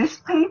words on this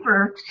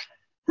paper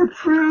to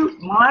prove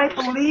my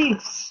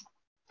beliefs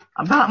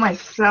about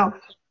myself.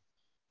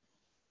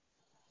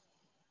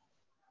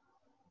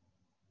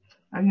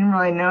 I didn't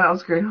really know I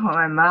was going to hold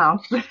my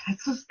mouth, but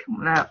it's just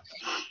coming out.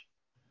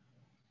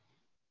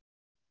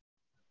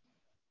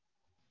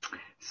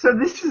 So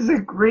this is a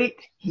great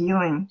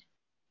healing.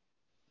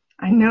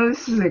 I know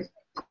this is a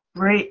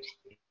great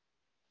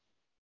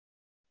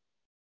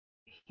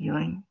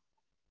healing.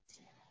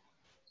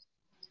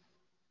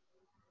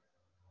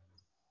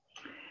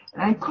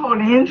 And I called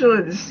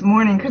Angela this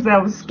morning because I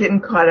was getting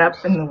caught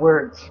up in the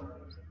words.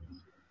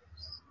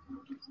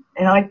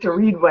 And I like to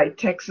read what I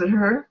texted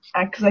her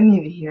because I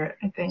need to hear it,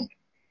 I think.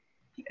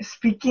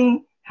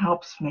 Speaking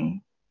helps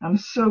me. I'm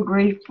so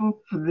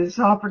grateful for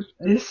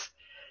this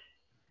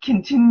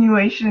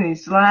continuation of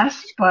these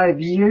last 5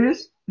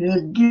 years that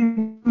have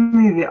given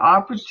me the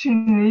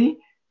opportunity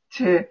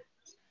to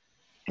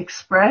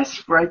express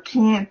where I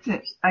can't,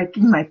 like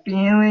in my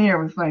family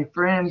or with my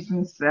friends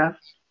and stuff.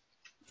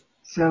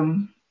 So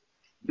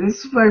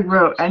this is what I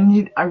wrote.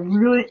 I'm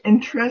really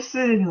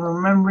interested in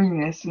remembering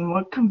this, and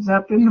what comes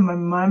up into my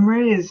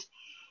memory is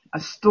a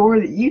story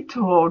that you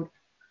told.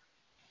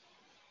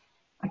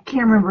 I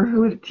can't remember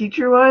who the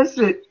teacher was,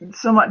 that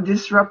somewhat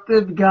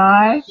disruptive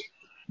guy,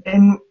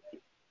 and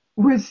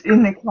was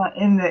in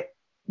the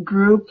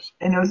group,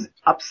 and it was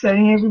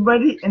upsetting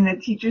everybody. And the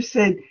teacher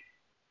said,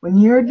 when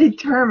you're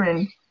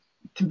determined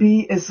to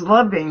be as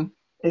loving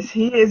as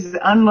he is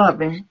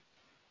unloving,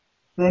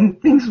 then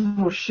things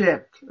will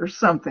shift or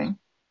something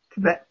to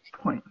that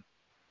point.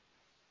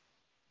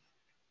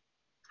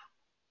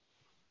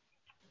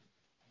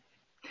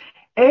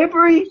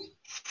 Every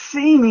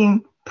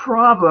seeming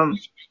problem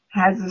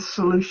has a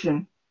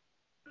solution.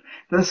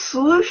 The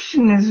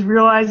solution is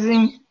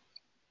realizing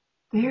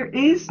there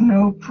is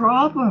no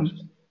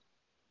problem.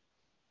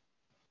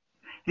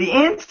 The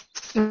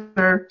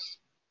answer,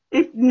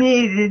 if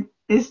needed,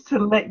 is to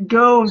let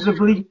go of the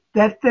belief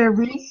that there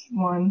is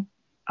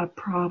a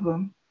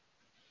problem.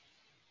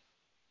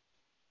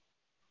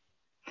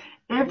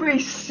 Every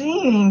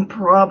seeming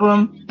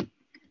problem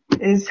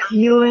is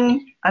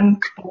healing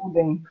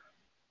unfolding,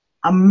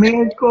 a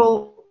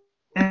miracle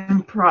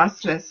in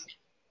process.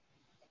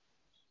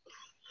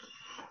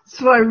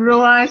 So I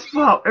realized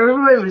while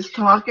everybody was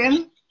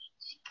talking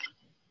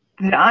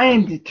that I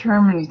am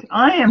determined.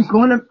 I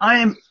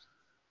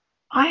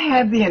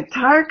have the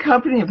entire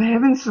company of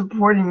heaven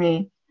supporting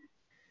me.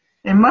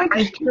 And my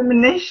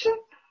determination,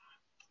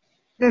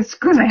 it's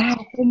going to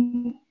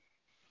happen.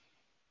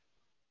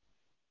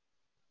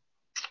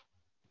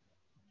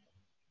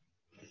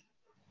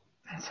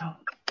 That's all.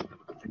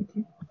 Thank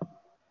you.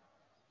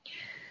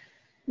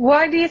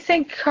 Why do you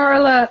think,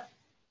 Carla,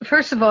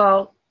 first of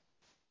all,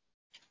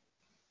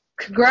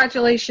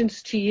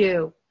 congratulations to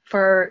you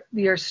for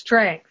your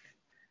strength,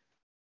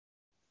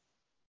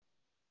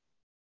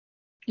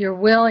 your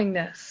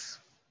willingness.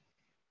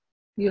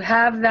 You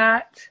have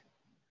that.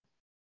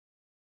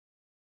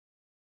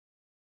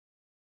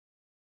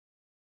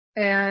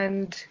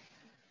 And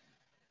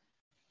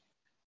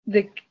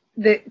the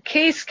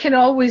case can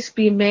always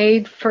be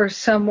made for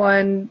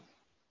someone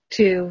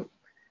to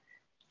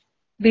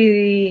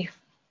be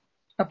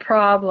a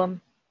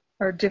problem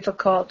or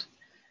difficult,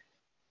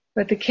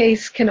 but the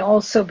case can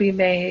also be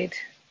made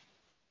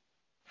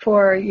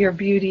for your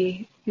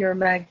beauty, your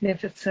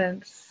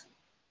magnificence,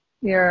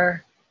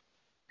 your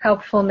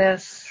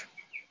helpfulness,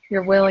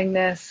 your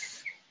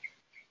willingness,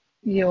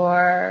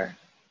 your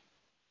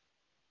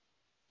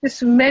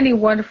just many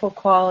wonderful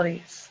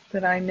qualities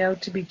that I know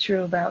to be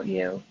true about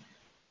you.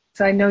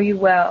 So I know you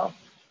well.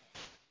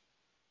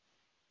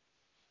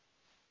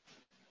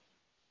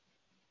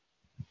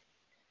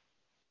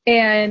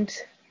 And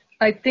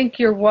I think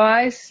you're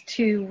wise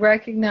to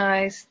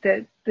recognize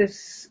that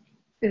this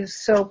is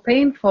so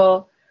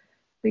painful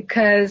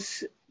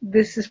because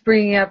this is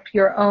bringing up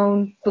your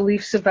own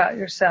beliefs about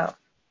yourself.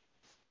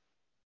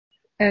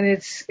 And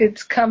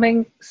it's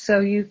coming so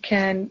you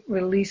can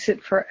release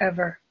it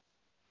forever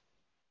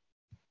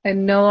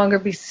and no longer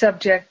be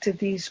subject to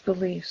these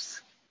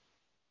beliefs.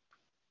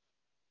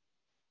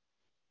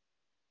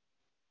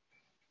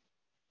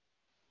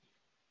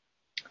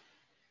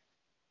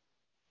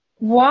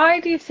 why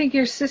do you think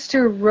your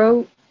sister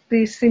wrote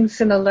these things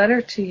in a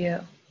letter to you?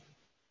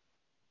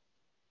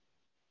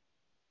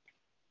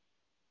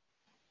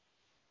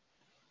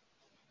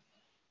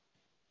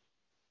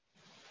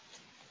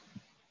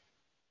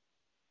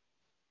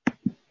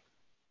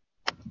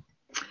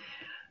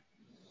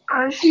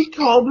 She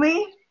told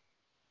me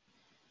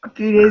a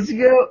few days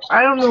ago.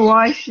 I don't know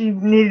why she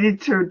needed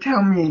to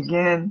tell me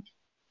again.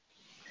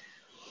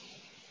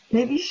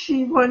 Maybe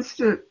she wants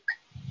to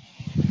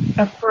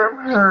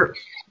affirm her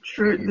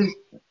truth,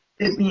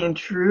 it being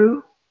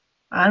true.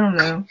 I don't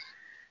know.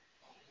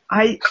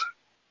 I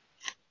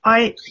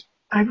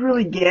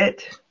really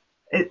get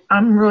it.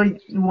 I'm really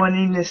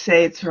wanting to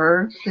say it's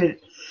her,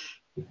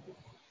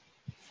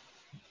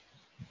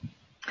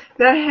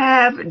 but I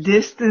have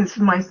distanced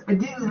myself. I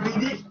didn't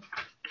read it,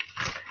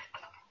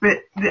 but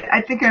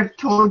I think I've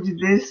told you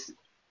this.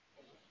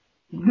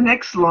 The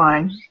next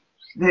line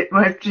that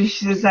after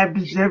she says, "I've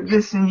observed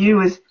this in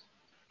you," is,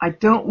 "I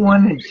don't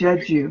want to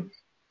judge you."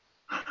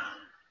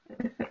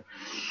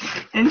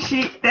 And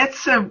she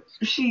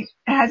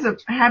has a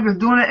habit of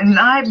doing it, and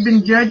I've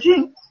been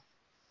judging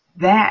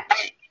that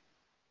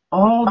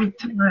all the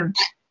time.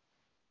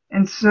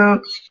 And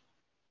so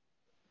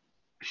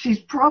she's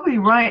probably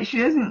right.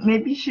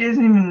 Maybe she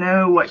doesn't even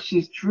know what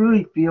she's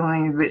truly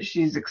feeling, but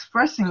she's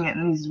expressing it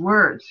in these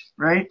words,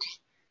 right?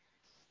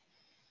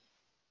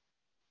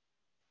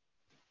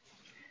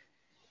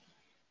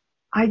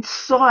 I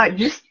saw it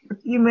just a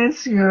few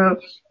minutes ago.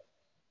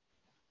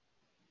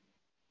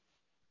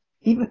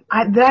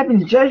 I've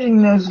been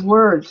judging those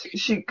words.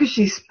 Cause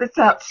she spits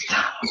out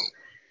stuff.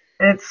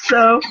 And it's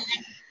so,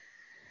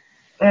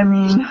 I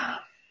mean,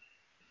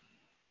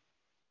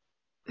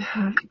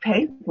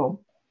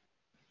 painful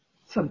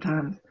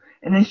sometimes.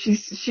 And then this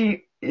is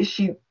the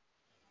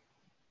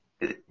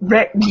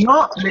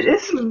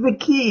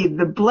key,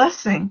 the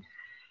blessing.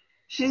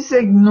 She's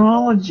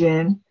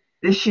acknowledging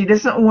that she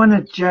doesn't want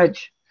to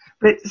judge,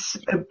 but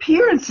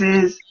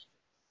appearances,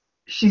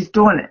 she's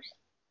doing it.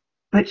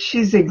 But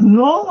she's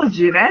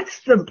acknowledging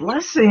that's the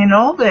blessing in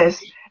all this.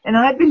 And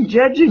I've been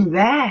judging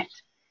that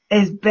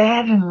as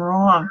bad and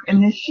wrong.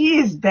 And that she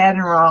is bad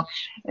and wrong.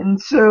 And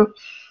so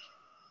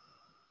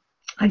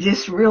I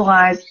just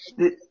realized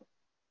that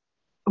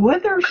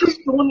whether she's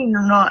doing it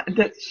or not,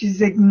 that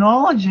she's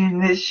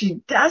acknowledging that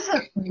she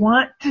doesn't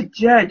want to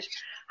judge,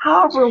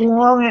 however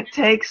long it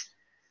takes,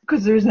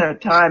 because there's no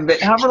time, but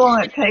however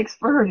long it takes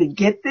for her to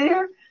get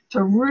there,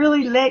 to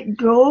really let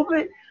go of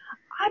it.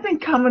 I've been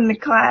coming to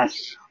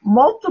class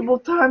multiple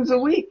times a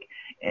week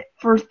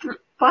for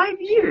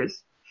 5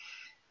 years,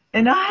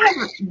 and I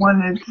haven't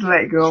wanted to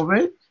let go of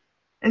it,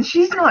 and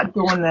she's not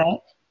doing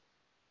that.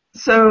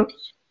 So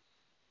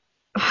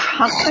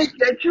how can I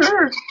judge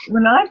her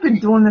when I've been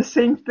doing the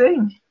same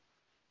thing?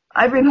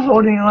 I've been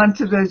holding on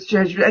to those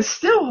judgments. I'm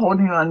still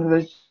holding on to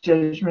those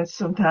judgments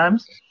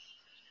sometimes,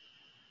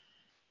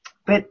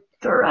 but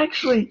they're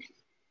actually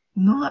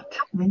not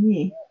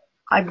me.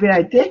 I've been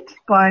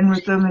identifying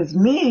with them as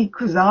me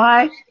because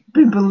I've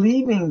been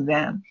believing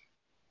them,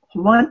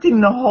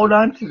 wanting to hold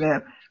on to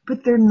them,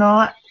 but they're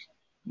not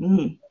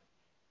me.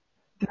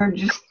 They're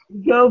just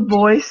ego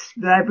voice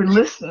that I've been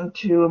listening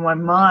to in my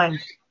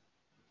mind.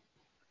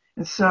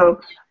 And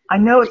so I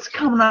know it's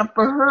coming up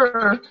for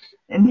her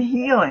and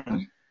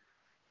healing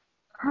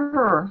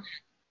her.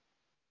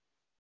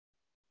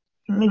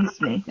 Maybe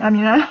it's me. I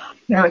mean, I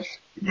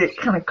get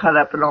kind of caught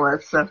up in all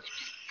that stuff.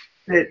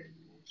 But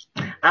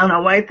I don't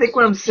know. I think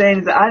what I'm saying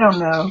is that I don't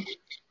know,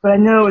 but I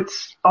know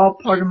it's all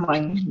part of my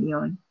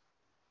healing.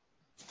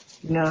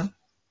 You know,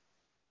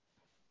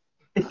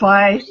 if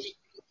I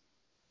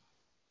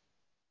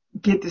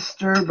get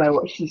disturbed by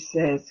what she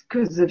says,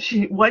 because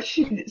what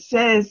she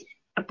says,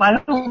 if I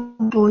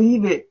don't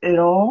believe it at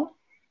all,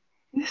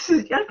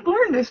 I've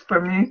learned this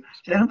from you,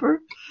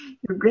 Jennifer.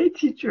 You're a great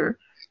teacher.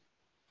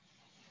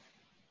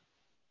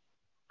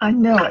 I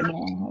know it now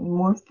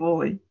more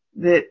fully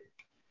that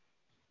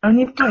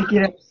only if I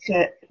get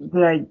upset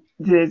that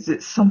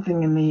it's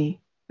something in me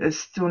that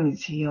still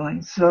needs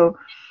healing. So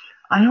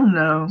I don't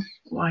know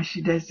why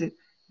she does it,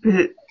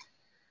 but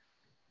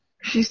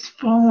she's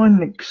following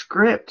the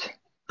script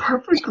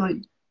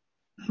perfectly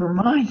for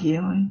my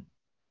healing.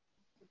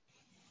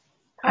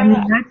 I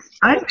mean,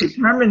 I'm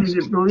determined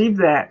to believe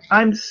that.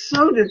 I'm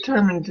so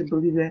determined to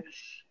believe that.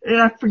 And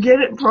I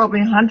forget it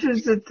probably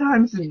hundreds of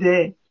times a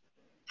day,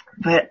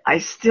 but I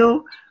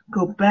still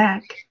go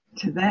back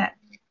to that.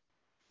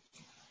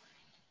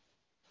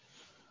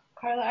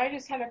 Carla, I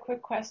just had a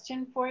quick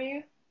question for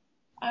you.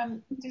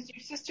 Does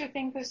your sister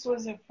think this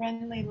was a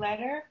friendly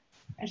letter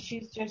and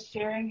she's just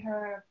sharing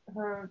her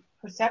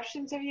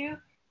perceptions of you?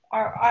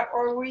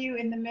 Or were you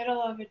in the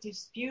middle of a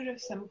dispute of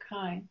some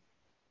kind?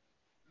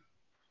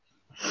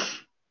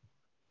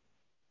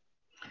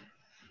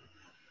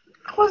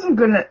 I wasn't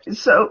gonna,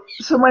 so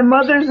my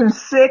mother's been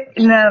sick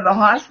and out of the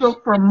hospital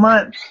for a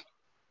month.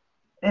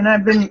 And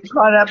I've been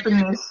caught up in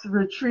this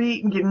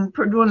retreat and doing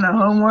the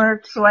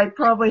homework, so I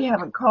probably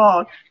haven't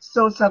called.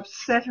 So it's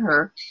upset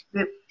her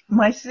that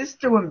my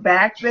sister went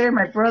back there.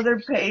 My brother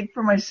paid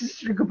for my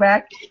sister to go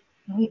back,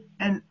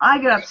 And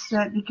I got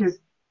upset because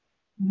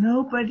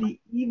nobody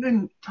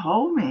even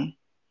told me.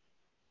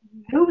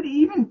 Nobody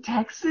even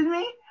texted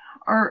me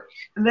or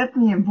left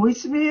me a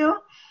voicemail.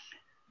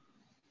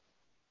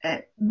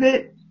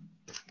 But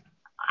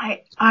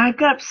I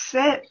got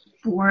upset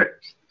for it,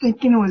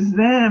 thinking it was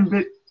them,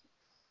 but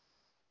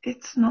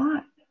it's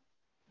not.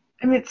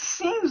 I mean, it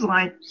seems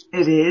like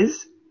it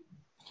is,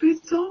 but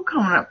it's all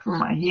coming up for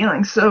my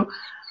healing. So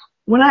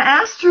when I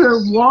asked her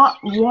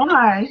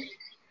why,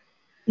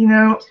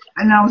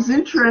 and I was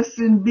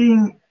interested in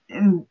being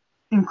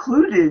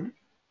included,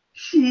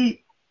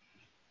 she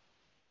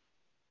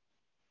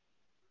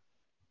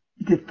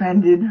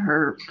defended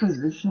her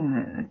position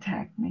and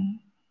attacked me.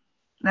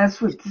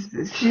 That's what this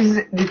is. She's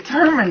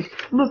determined.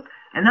 Look,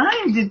 and I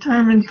am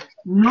determined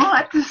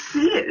not to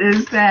see it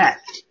as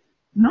that.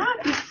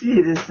 Not to see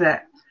it as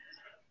that.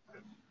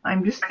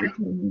 I'm just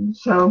determined.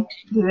 So,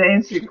 did I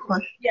answer your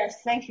question?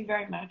 Yes, thank you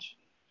very much.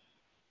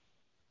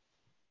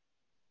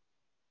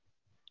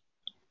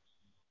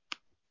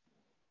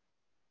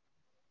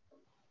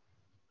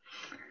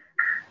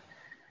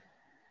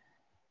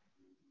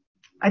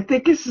 I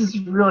think this is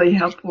really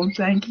helpful.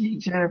 Thank you,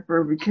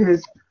 Jennifer,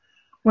 because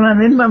when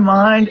I'm in my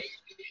mind,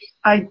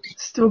 I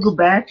still go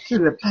back to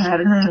the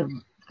pattern of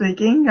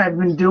thinking I've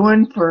been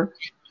doing for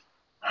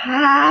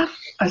half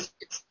a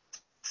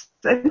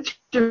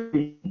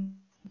century.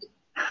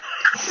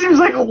 Seems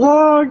like a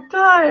long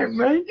time,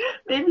 right?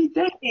 Maybe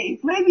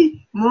decades,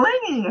 maybe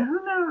millennia,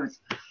 who knows?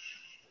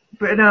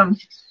 But I'm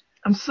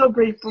so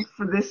grateful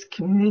for this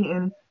community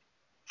and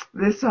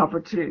this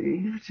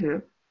opportunity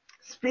to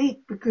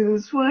speak,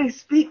 because when I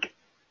speak,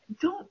 I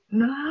don't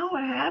know how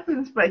it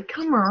happens, but I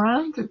come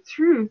around to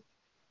truth.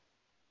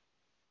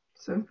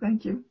 So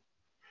thank you.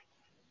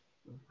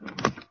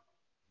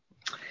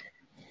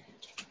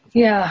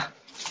 Yeah.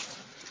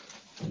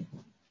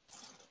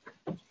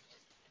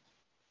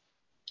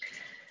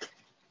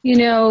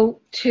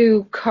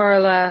 To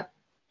Carla,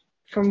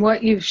 from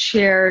what you've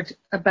shared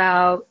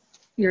about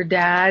your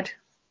dad,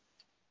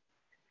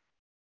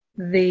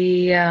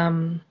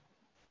 the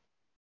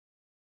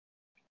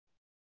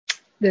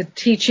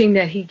teaching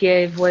that he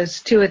gave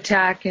was to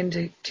attack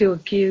and to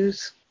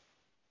accuse.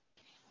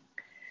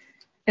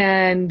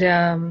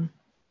 And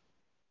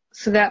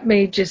so that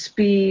may just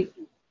be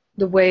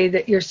the way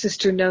that your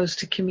sister knows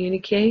to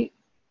communicate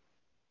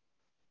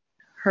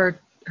her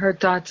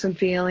thoughts and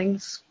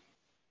feelings.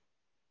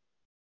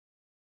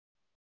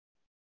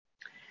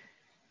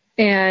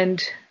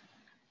 And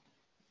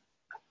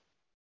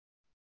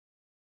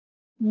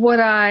what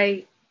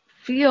I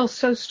feel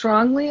so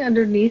strongly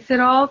underneath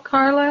it all,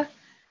 Carla,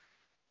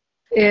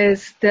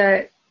 is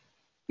that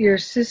your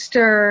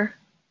sister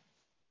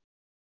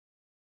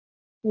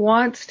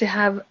wants to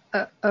have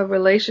a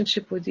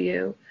relationship with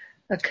you,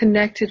 a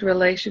connected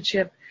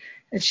relationship,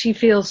 and she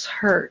feels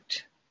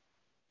hurt.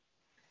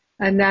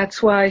 And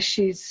that's why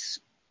she's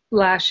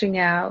lashing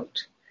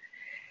out.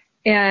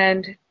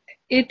 And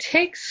it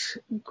takes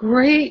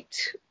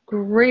great,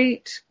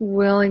 great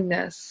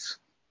willingness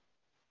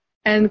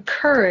and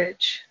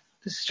courage,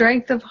 the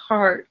strength of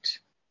heart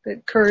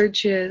that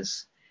courage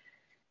is,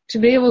 to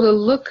be able to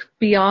look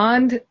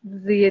beyond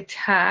the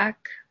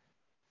attack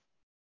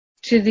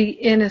to the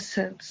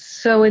innocence.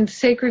 So in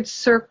Sacred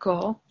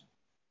Circle,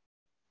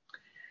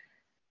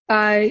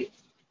 I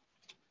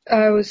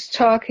was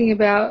talking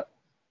about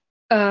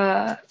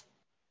how,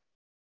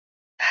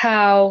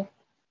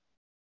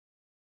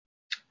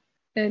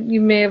 and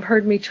you may have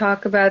heard me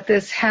talk about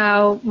this,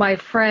 how my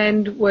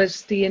friend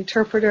was the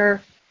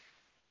interpreter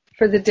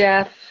for the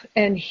deaf,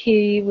 and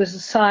he was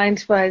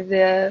assigned by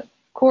the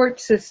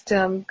court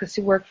system, because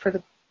he worked for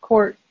the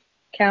court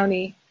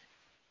county,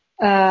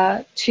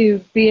 to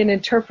be an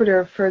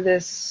interpreter for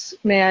this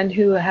man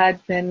who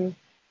had been,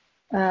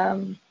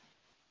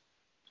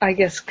 I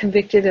guess,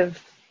 convicted of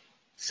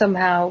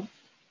somehow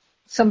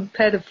some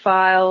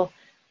pedophile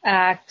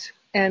act,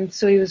 and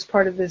so he was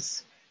part of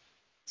this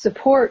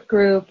support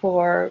group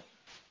or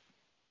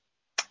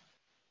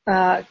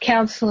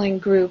counseling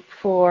group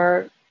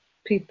for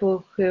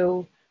people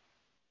who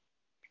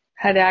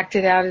had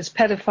acted out as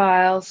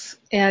pedophiles.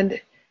 And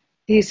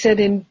he said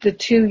in the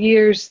 2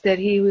 years that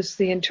he was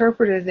the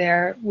interpreter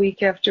there,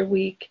 week after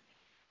week,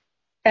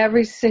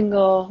 every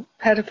single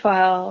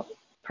pedophile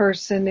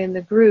person in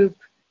the group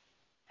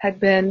had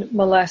been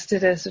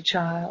molested as a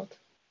child.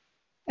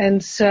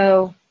 And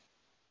so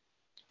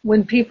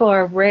when people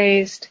are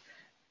raised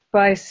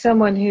by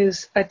someone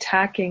who's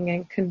attacking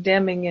and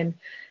condemning and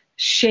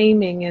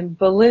shaming and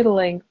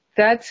belittling,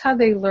 that's how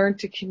they learn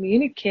to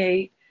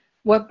communicate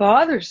what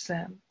bothers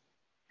them.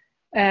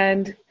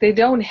 And they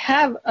don't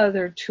have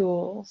other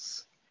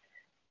tools.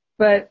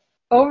 But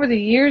over the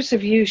years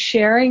of you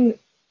sharing,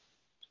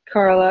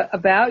 Carla,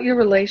 about your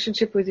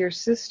relationship with your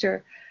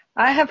sister,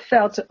 I have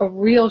felt a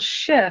real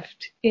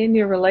shift in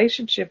your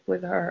relationship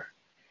with her,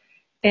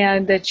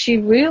 and that she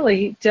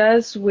really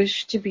does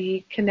wish to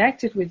be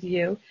connected with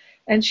you,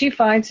 and she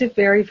finds it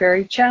very,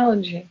 very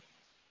challenging.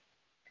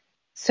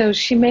 So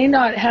she may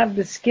not have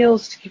the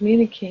skills to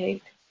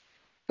communicate,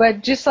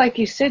 But just like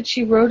you said,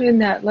 she wrote in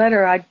that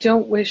letter, I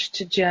don't wish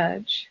to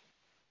judge.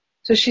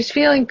 So she's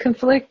feeling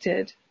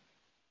conflicted.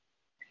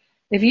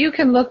 If you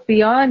can look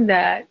beyond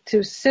that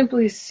to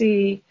simply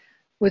see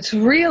what's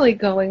really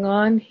going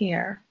on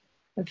here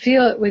and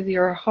feel it with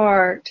your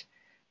heart,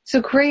 it's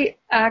a great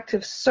act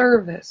of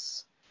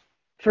service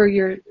for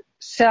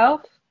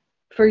yourself,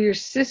 for your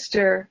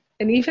sister,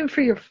 and even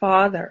for your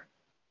father.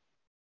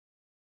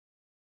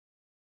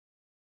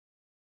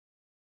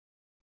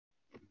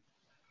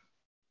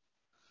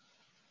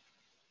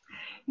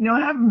 You know,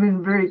 I haven't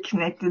been very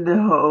connected to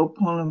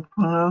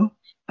Ho'oponopono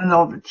and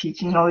all the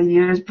teaching all the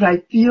years, but I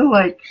feel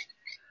like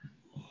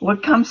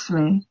what comes to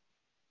me,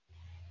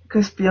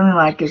 because feeling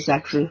like it's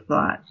actually a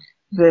thought,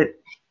 but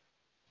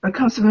what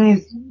comes to me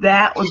is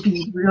that would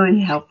be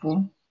really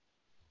helpful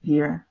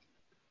here.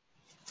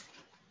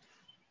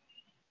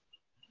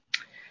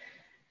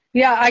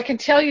 Yeah, I can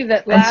tell you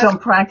that And so I'm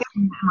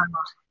practicing.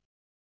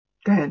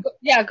 Go ahead.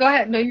 Yeah, go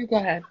ahead. No, you go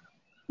ahead.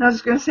 I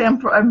was going to say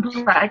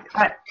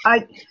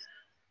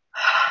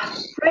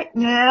right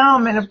now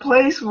I'm in a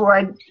place where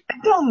I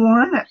don't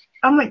want to.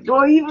 I'm like, do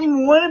I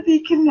even want to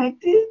be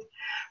connected?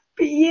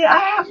 But yeah, I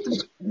have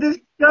to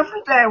discover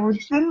that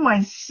within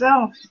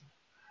myself,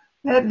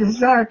 that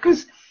desire.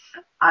 Because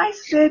I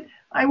said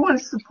I want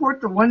to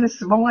support the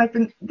oneness of my life,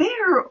 and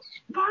they're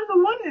part of the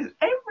oneness.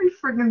 Every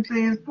friggin'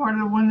 thing is part of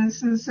the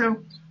oneness, and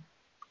so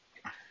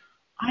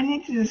I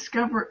need to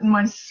discover it in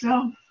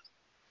myself,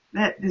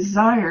 that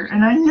desire.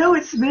 And I know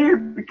it's there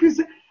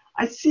because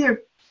I see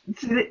it.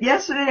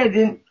 Yesterday I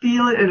didn't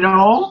feel it at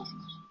all,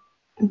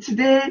 and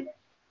today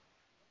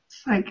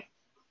it's like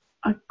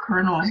a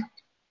kernel.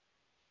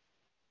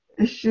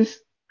 It's just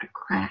a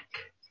crack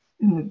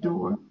in the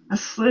door, a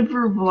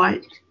sliver of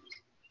light.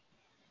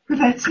 But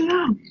that's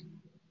enough.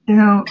 You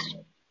know,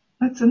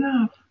 that's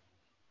enough.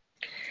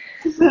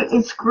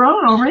 It's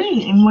grown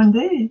already in one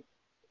day.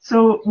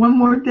 So one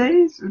more day,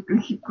 it's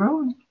going to keep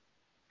growing.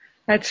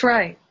 That's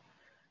right.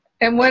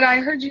 And what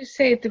I heard you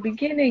say at the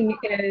beginning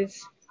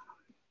is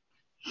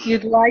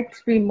you'd like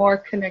to be more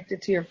connected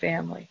to your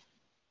family.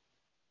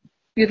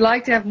 You'd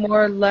like to have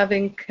more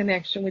loving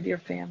connection with your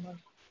family.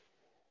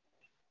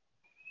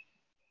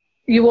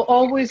 You will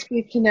always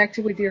be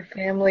connected with your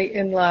family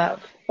in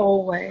love,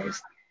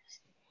 always.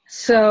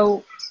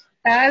 So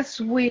as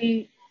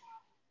we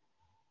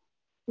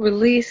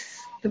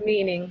release the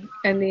meaning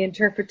and the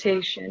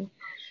interpretation,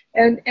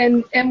 and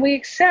we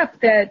accept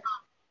that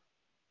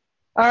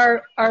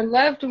our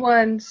loved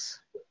ones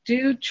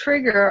do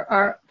trigger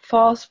our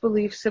false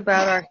beliefs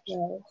about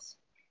ourselves.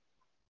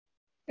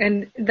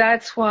 And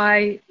that's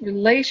why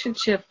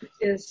relationship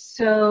is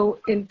so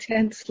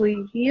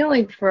intensely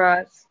healing for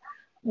us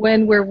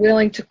when we're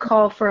willing to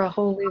call for a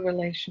holy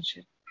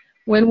relationship,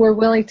 when we're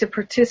willing to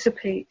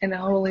participate in a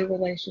holy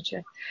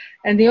relationship.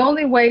 And the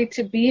only way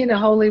to be in a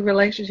holy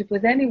relationship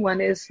with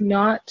anyone is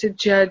not to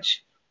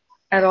judge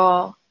at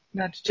all,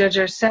 not to judge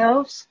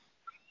ourselves,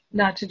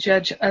 not to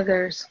judge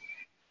others.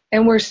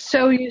 And we're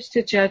so used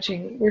to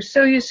judging. We're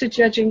so used to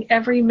judging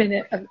every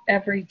minute of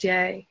every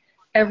day,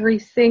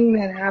 everything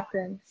that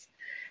happens.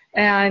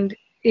 And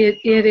it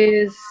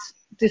is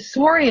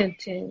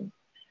disorienting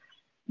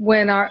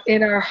when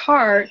in our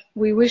heart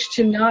we wish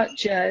to not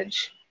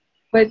judge,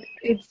 but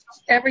it's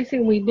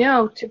everything we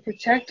know to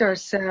protect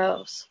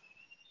ourselves.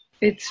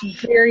 It's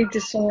very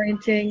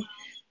disorienting,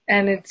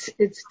 and it's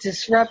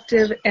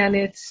disruptive,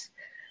 and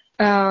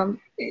I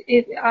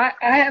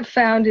have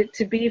found it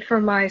to be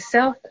for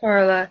myself,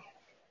 Carla,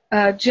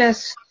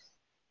 just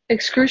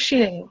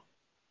excruciating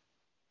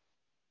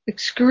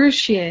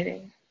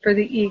for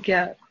the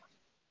ego.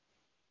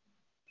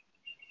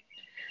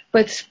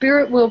 But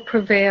spirit will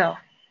prevail,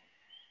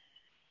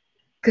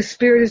 because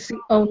spirit is the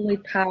only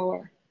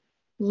power.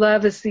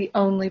 Love is the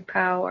only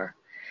power.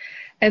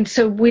 And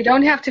so we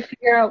don't have to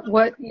figure out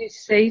what you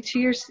say to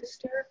your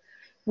sister.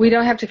 We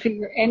don't have to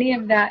figure any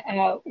of that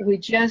out. We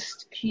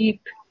just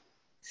keep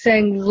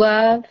saying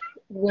love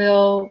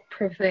will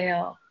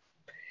prevail.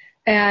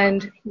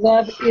 And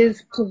love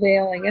is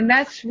prevailing. And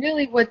that's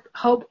really what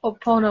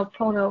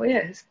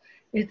Ho'oponopono is.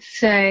 It's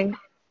saying,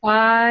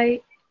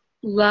 I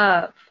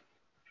love.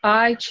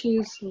 I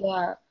choose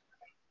love.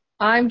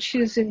 I'm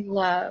choosing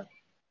love.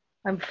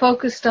 I'm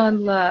focused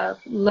on love.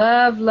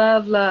 Love,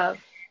 love, love.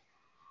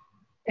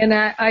 And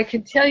I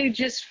can tell you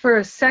just for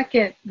a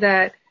second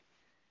that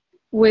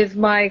with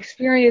my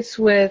experience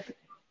with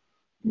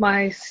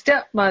my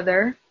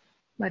stepmother,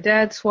 my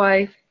dad's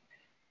wife,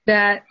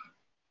 that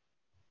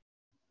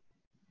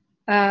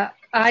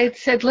I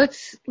said,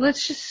 let's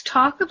just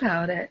talk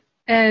about it.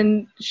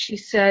 And she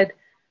said,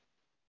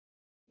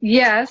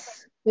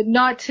 yes, but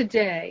not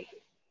today.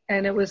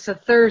 And it was a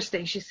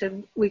Thursday. She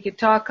said we could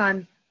talk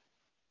on,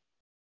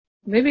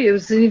 maybe it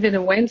was even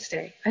a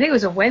Wednesday. I think it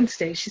was a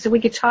Wednesday. She said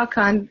we could talk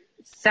on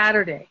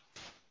Saturday.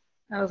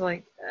 I was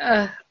like,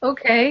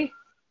 okay,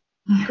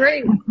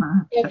 great.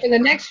 So for the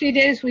next few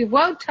days we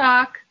won't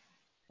talk,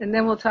 and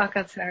then we'll talk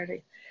on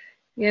Saturday.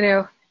 You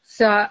know,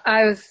 so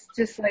I was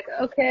just like,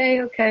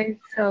 okay,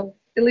 so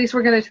at least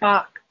we're going to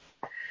talk.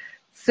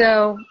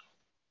 So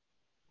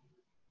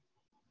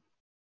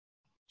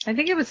I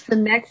think it was the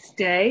next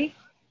day.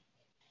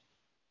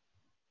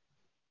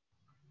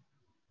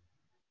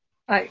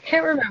 I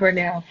can't remember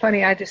now.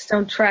 Funny, I just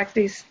don't track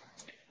these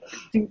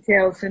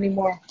details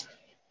anymore.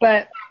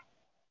 But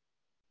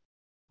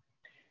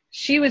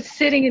she was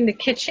sitting in the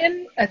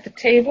kitchen at the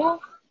table,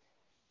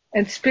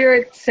 and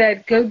Spirit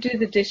said, go do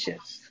the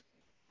dishes.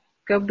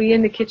 Go be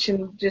in the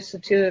kitchen, just the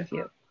two of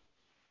you.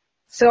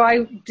 So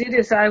I did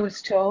as I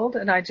was told,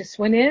 and I just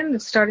went in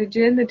and started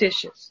doing the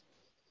dishes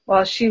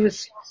while she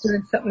was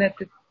doing something at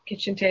the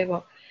kitchen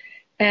table.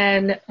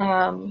 And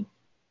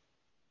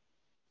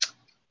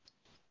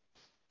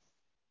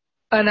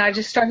I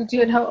just started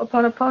doing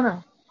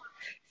Ho'oponopono.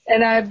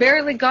 And I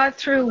barely got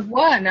through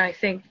one, I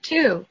think,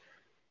 two.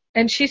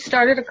 And she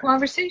started a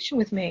conversation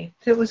with me.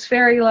 It was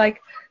very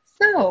like,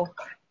 so,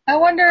 I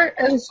wonder,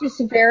 it was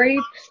just a very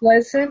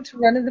pleasant,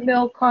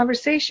 run-of-the-mill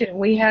conversation.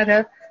 We had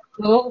a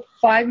little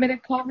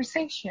 5-minute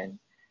conversation.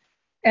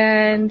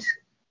 And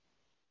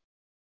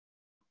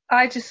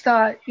I just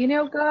thought,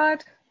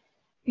 God,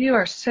 you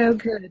are so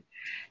good.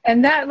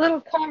 And that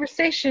little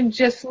conversation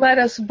just let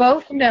us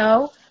both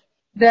know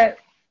that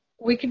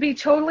we could be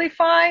totally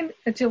fine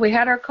until we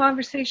had our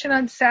conversation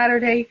on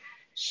Saturday.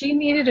 She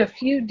needed a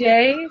few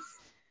days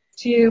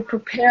to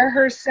prepare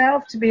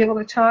herself to be able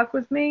to talk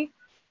with me.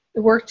 It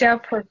worked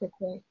out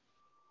perfectly.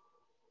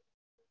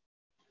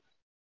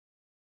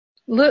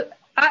 Look,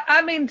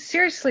 I mean,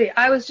 seriously,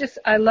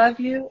 I love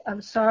you.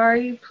 I'm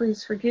sorry.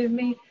 Please forgive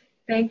me.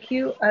 Thank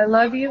you. I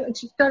love you. And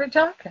she started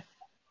talking.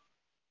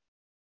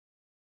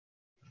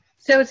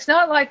 So it's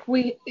not like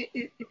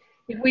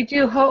if we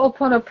do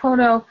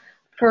Ho'oponopono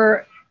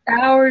for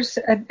hours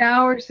and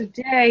hours a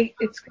day,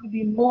 it's going to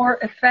be more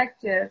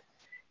effective.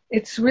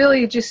 It's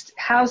really just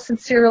how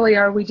sincerely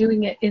are we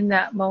doing it in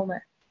that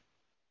moment.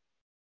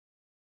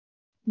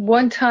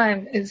 One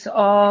time is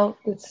all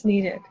that's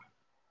needed.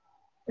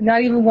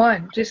 Not even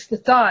one, just the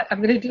thought.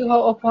 I'm going to do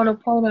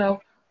Ho'oponopono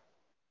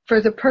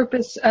for the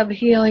purpose of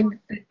healing,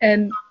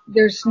 and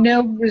there's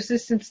no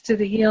resistance to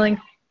the healing.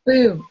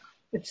 Boom,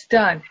 it's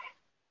done.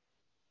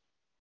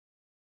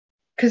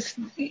 Because,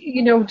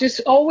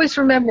 just always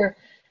remember,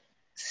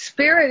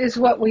 spirit is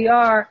what we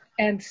are,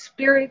 and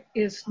spirit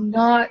is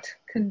not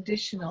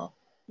conditional.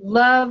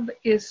 Love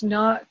is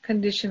not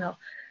conditional.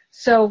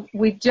 So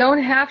we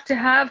don't have to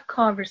have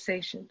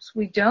conversations.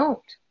 We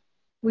don't.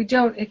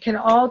 It can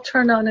all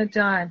turn on a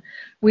dime.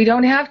 We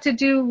don't have to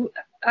do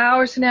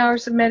hours and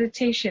hours of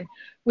meditation.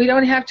 We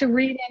don't have to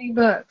read any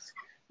books.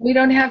 We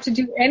don't have to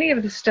do any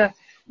of the stuff.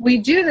 We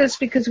do this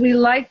because we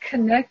like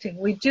connecting.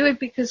 We do it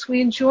because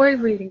we enjoy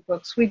reading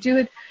books. We do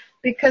it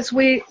because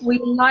we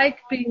like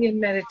being in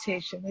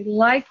meditation. We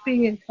like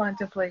being in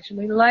contemplation.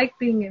 We like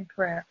being in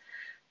prayer.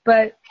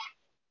 But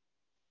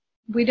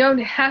we don't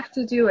have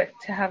to do it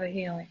to have a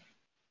healing.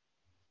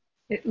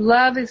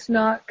 Love is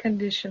not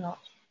conditional.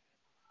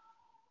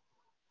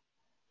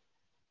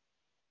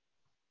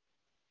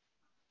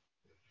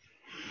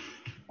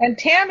 And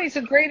Tammy's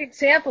a great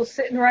example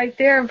sitting right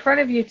there in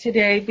front of you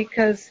today,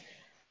 because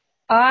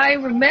I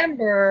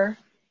remember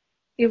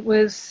it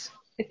was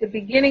at the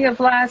beginning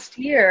of last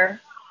year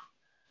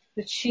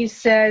that she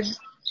said,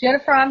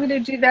 Jennifer, I'm going to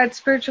do that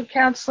spiritual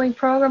counseling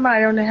program.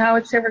 I don't know how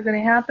it's ever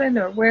going to happen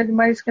or where the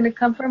money's going to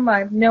come from. I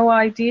have no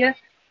idea.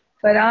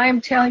 But I am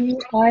telling you,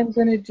 I'm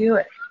going to do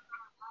it.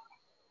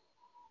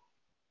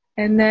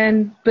 And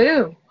then,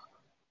 boom,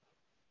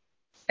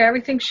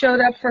 everything showed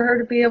up for her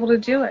to be able to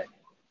do it.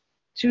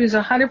 She was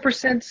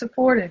 100%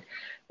 supported.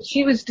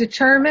 She was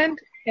determined,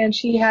 and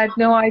she had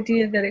no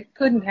idea that it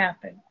couldn't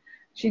happen.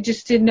 She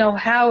just didn't know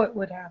how it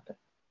would happen.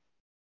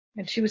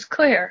 And she was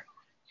clear.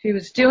 She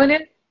was doing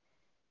it.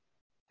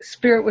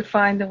 Spirit would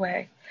find the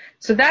way.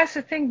 So that's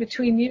the thing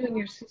between you and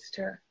your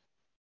sister.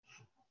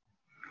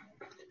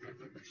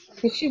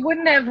 Because she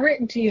wouldn't have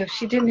written to you if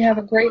she didn't have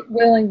a great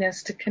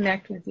willingness to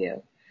connect with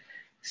you.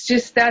 It's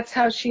just that's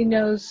how she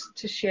knows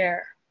to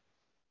share.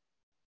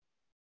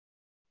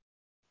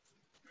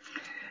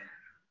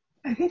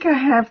 I think I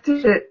have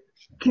to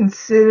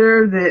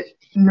consider that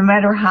no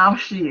matter how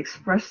she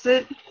expressed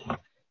it,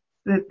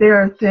 that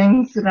there are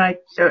things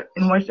that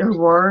in which her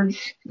words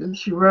that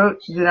she wrote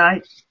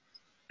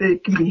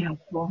that can be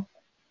helpful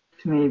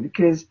to me,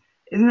 because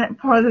isn't that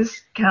part of this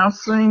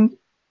counseling,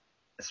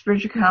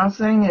 spiritual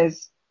counseling,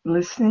 is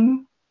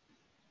listening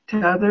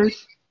to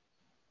others,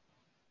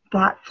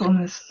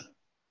 thoughtfulness,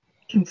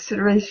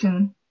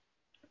 consideration,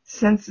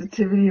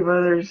 sensitivity of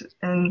others,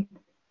 and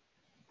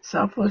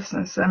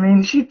selflessness. I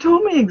mean, she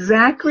told me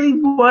exactly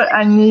what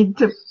I need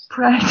to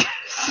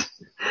practice,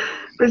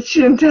 but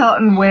she didn't tell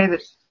it in a way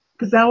that,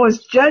 because I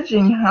was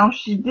judging how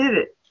she did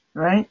it,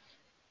 right?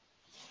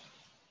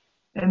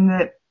 And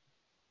that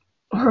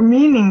her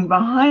meaning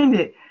behind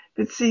it.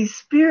 But see,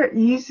 Spirit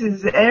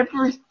uses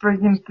every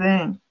friggin'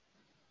 thing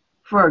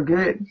for our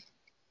good.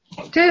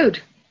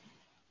 Dude.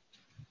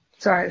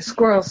 Sorry, the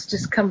squirrels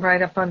just come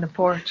right up on the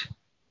porch.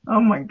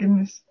 Oh my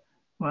goodness.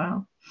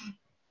 Wow.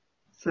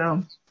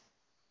 So,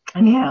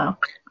 anyhow,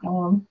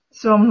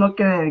 so I'm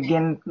looking at it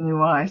again with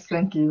new eyes.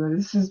 Thank you.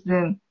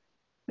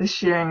 This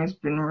sharing has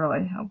been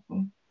really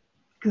helpful.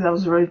 because I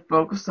was really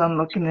focused on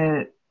looking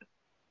at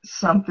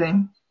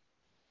something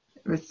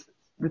with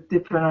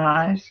different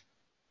eyes.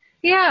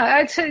 Yeah,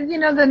 it's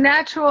the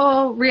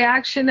natural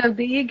reaction of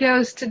the ego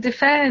is to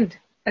defend,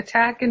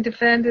 attack and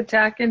defend,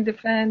 attack and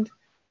defend,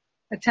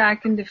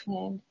 attack and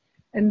defend.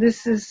 And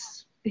this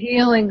is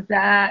healing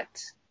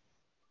that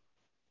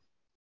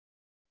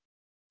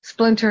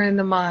splinter in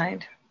the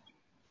mind.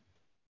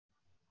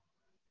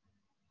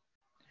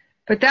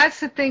 But that's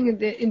the thing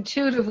that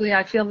intuitively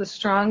I feel the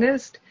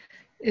strongest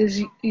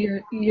is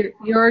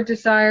your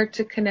desire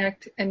to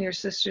connect and your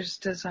sister's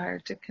desire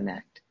to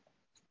connect.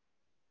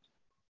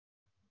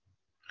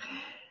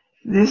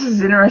 This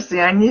is interesting.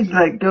 I need to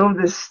let go of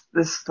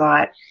this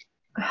thought.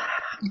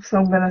 So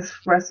I'm going to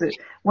express it.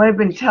 When I've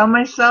been telling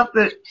myself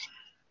that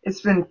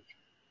it's been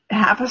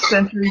half a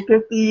century,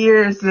 50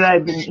 years that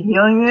I've been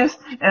healing this,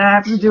 and I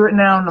have to do it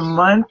now in a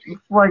month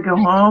before I go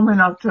home in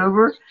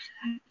October.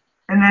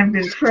 And I've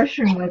been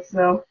pressuring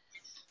myself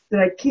that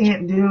I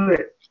can't do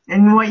it.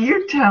 And what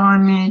you're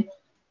telling me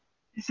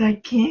is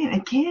it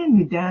can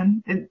be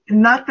done. And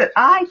not that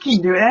I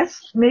can do it.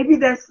 Maybe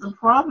that's the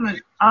problem.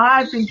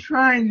 I've been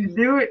trying to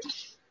do it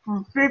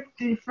for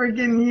 50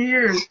 friggin'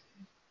 years.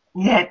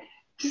 Yet,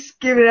 just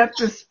give it up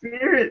to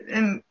spirit,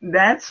 and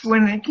that's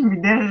when it can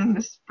be done in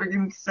this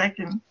friggin'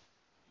 second.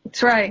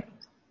 That's right.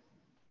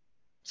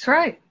 That's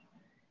right.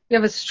 You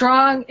have a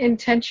strong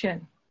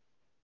intention.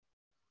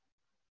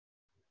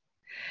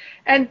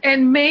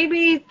 And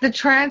maybe the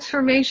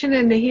transformation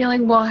and the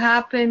healing will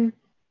happen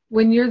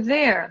when you're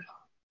there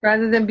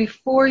rather than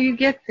before you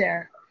get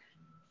there.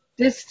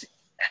 Just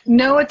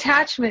no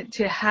attachment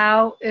to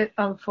how it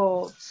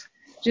unfolds.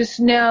 Just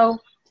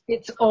know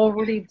it's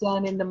already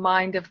done in the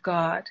mind of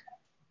God.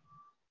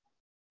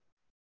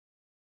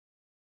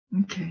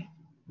 Okay.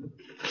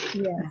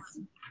 Yes.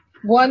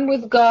 One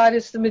with God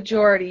is the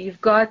majority.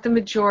 You've got the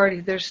majority.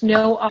 There's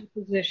no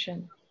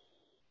opposition.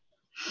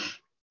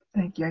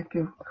 Thank you. I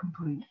feel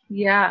complete.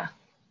 Yeah.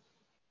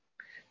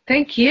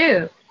 Thank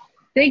you.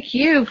 Thank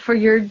you for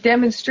your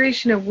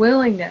demonstration of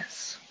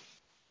willingness.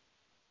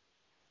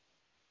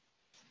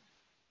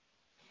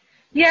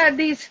 Yeah,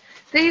 these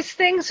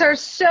things are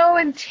so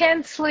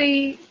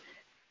intensely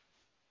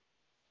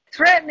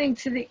threatening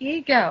to the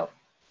ego.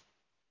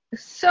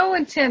 So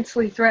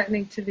intensely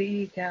threatening to the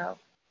ego.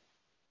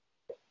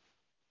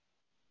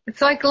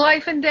 It's like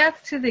life and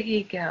death to the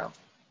ego.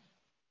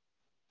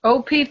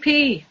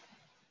 OPP.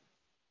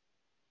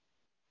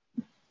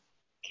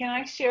 Can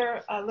I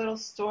share a little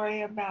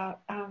story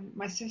about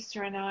my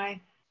sister and I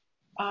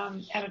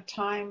at a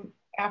time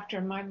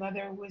after my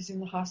mother was in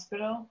the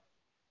hospital,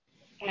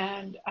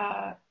 and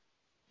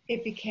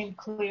it became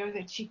clear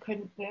that she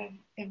couldn't live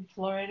in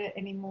Florida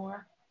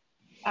anymore.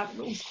 It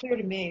was clear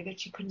to me that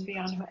she couldn't be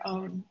on her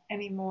own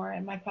anymore,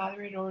 and my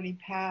father had already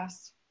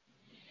passed.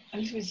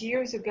 And this was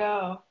years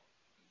ago,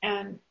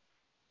 and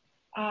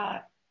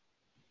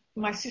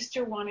my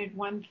sister wanted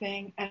one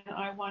thing and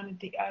I wanted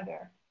the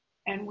other,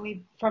 and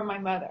from my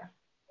mother.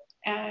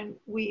 And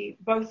we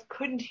both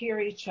couldn't hear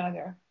each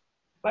other.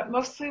 But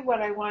mostly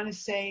what I want to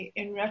say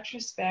in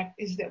retrospect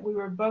is that we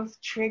were both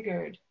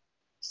triggered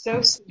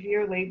so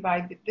severely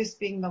by this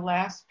being the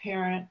last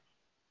parent,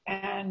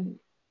 and,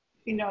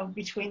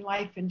 between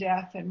life and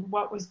death, and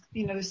what was,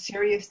 the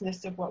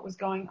seriousness of what was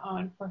going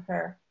on for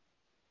her.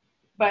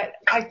 But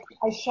I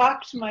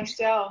shocked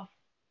myself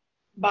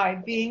by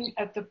being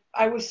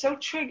I was so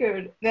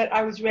triggered that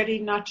I was ready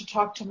not to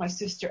talk to my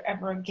sister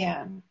ever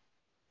again.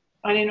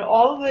 And in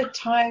all the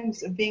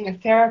times of being a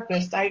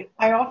therapist, I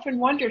often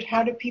wondered,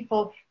 how do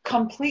people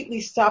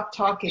completely stop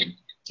talking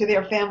to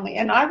their family?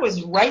 And I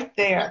was right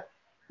there,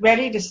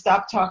 ready to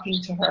stop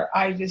talking to her.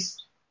 I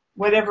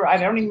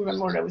don't even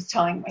remember what I was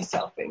telling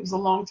myself. It was a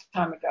long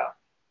time ago.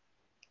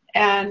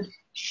 And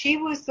she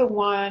was the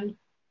one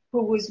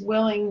who was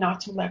willing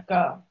not to let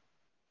go.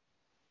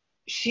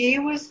 She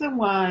was the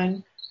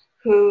one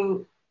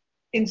who,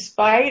 in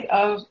spite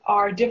of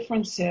our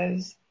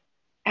differences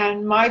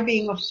and my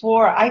being a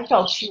 4, I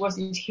felt she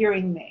wasn't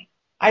hearing me.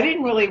 I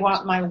didn't really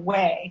want my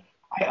way.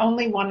 I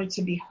only wanted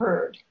to be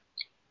heard.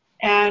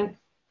 And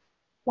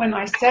when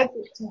I said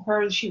to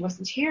her she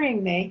wasn't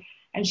hearing me,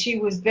 and she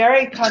was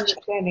very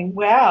condescending,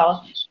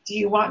 well, do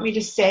you want me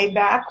to say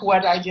back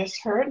what I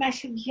just heard? And I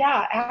said,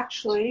 yeah,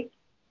 actually,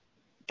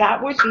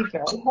 that would be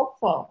very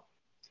helpful.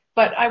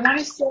 But I want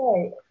to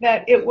say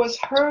that it was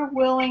her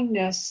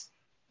willingness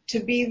to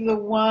be the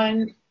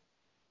one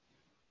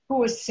who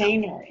was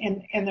saner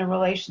in the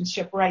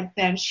relationship right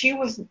then. She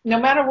was, no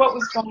matter what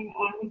was going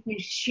on with me,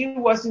 she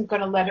wasn't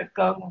going to let it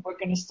go, and we're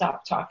going to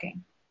stop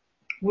talking.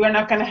 We're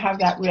not going to have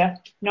that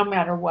rift no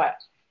matter what.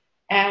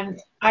 And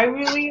I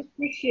really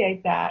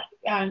appreciate that.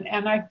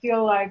 And I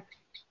feel like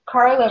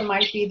Carla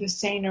might be the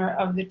saner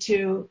of the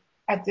two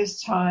at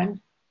this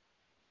time.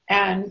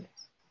 And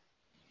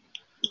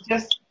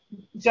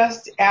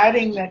just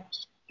adding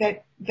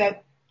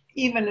that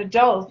even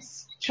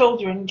adults,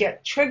 children,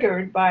 get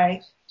triggered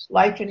by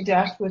life and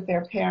death with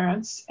their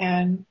parents.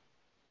 And,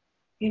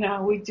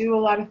 we do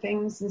a lot of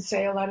things and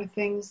say a lot of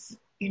things,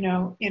 in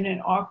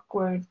an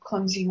awkward,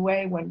 clumsy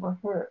way when we're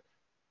hurt.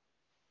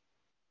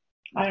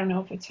 I don't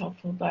know if it's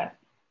helpful, but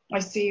I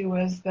see you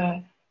as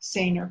the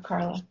saner,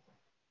 Carla.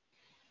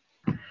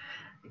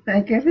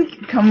 I think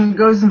it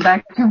goes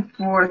back and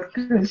forth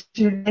because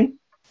today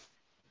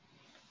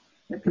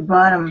at the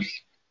bottom.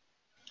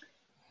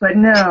 But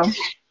no,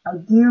 I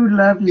do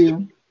love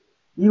you.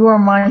 You are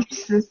my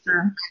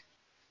sister.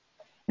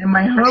 And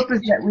my hope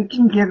is that we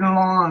can get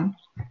along.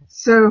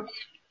 So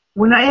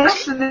when I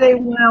yesterday,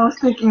 when I was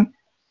thinking,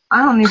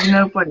 I don't even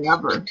know if I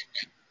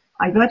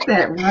got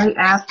that right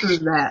after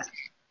that,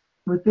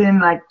 within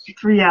like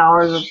 3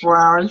 hours or 4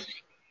 hours.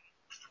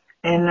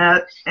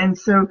 And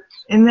so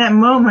in that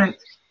moment,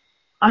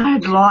 I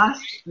had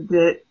lost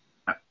it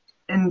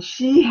and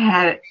she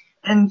had it.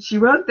 And she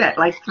wrote that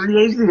like 3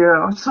 days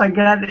ago. So I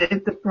got it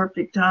at the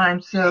perfect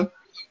time. So,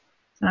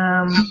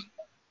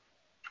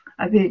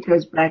 I think it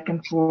goes back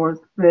and forth,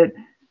 but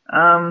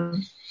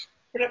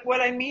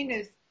What I mean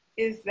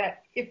is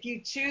that if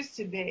you choose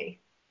to be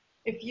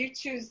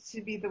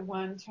the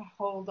one to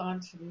hold on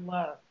to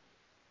love,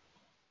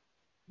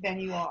 then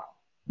you are.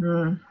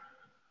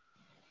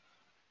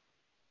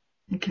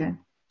 Okay,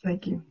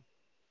 thank you.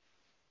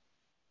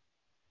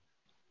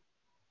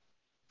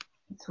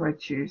 That's what I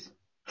choose.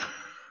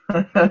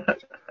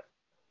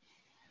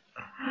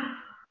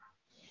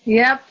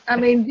 Yep. I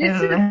mean, I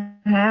don't know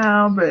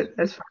how, but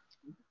that's fine.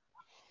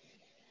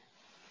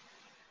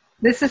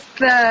 this is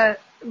the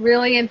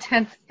really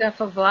intense stuff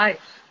of life.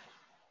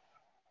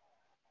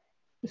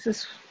 This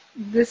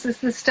is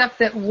the stuff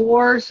that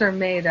wars are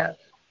made of.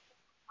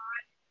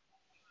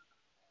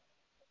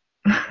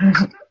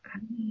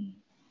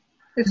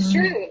 It's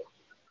true.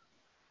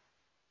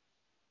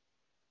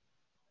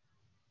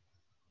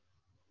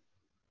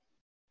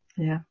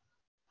 Yeah,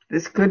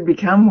 this could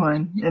become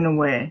one in a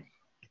way,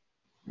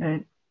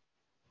 right?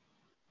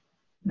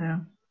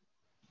 No.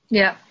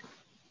 Yeah.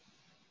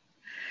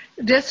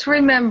 Just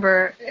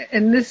remember,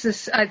 and this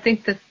is, I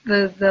think,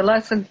 the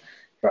lesson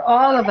for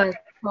all of us,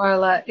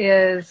 Carla,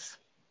 is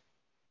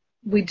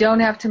we don't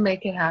have to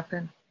make it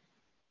happen.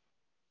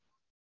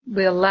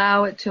 We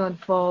allow it to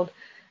unfold.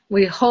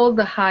 We hold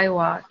the high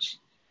watch.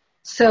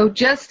 So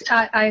just,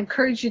 I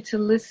encourage you to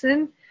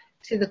listen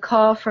to the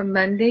call from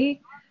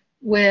Monday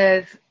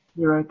with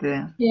You're right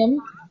there.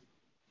 Kim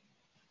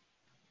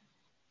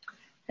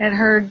and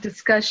her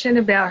discussion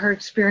about her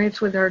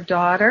experience with her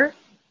daughter.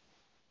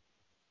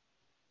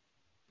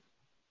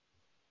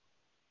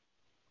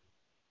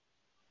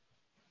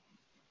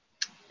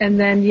 And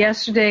then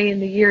yesterday in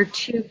the year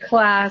 2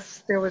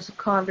 class, there was a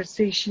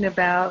conversation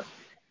about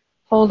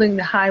holding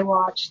the high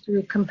watch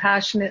through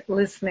compassionate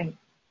listening.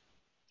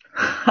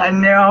 I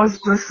know I was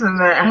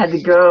listening. I had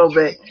to go,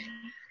 but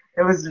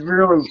it was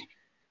really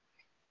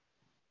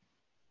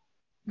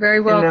Very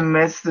well. in the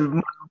midst of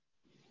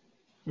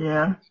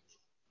yeah.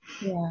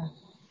 Yeah.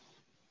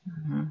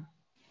 Mm-hmm.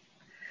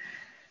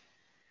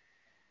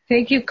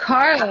 Thank you,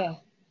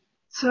 Carla.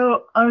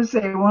 So I would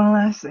say one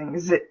last thing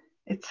is that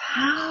it's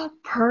how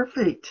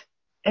perfect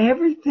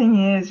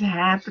everything is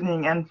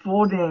happening,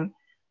 unfolding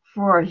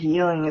for our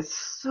healing. It's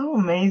so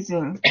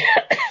amazing.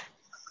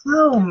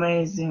 So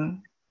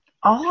amazing.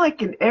 All I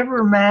could ever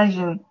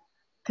imagine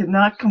could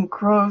not come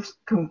close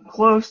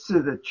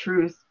to the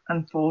truth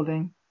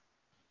unfolding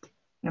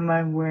in my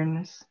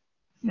awareness.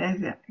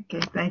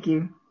 Okay, thank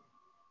you.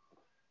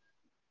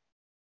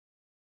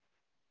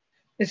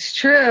 It's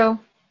true.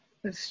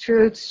 It's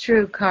true. It's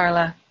true,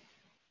 Carla.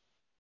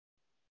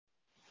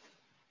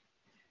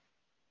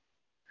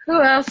 Who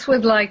else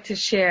would like to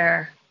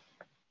share?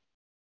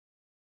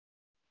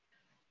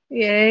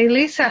 Yay,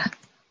 Lisa.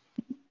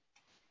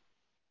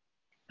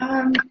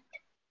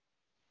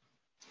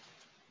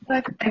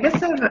 But I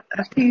guess I have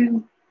a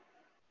few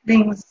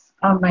things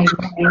on my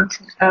mind.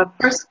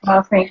 First of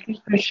all, thank you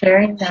for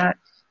sharing that,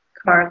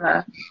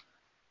 Carla.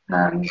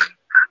 I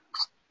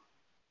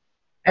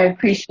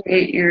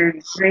appreciate your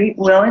great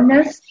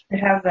willingness to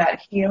have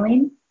that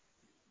healing.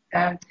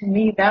 To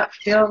me, that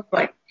feels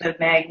like the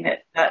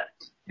magnet that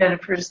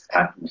Jennifer's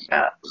talking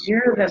about.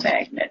 You're the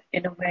magnet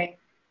in a way.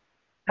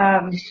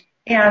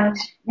 And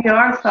you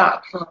are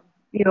thoughtful.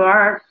 You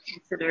are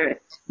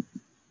considerate.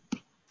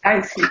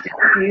 I see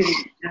that beauty.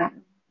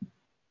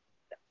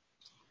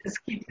 Just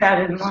keep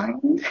that in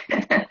mind.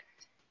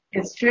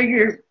 It's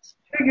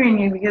triggering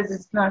you because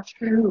it's not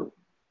true.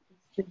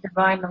 It's the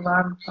divine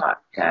alarm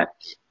clock that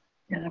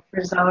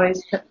Jennifer's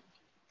always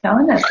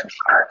telling us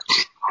about.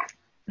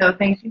 So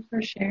thank you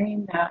for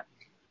sharing that.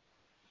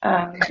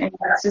 And it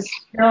just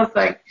feels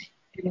like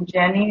in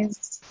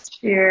Jenny's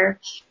share,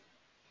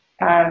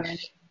 I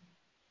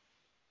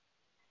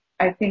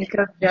think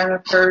of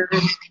Jennifer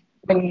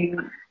when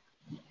you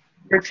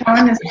were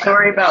telling a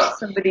story about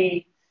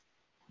somebody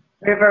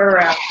river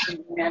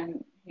rafting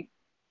and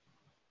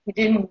he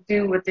didn't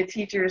do what the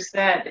teacher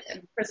said.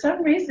 And for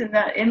some reason,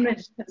 that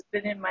image has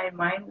been in my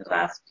mind the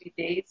last few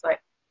days,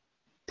 like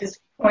just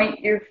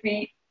point your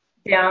feet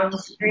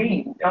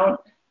downstream.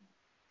 Don't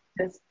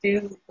just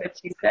do what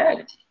she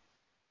said.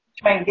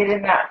 Try and get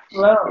in that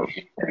flow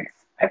because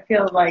I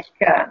feel like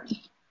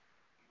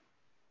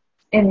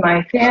in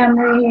my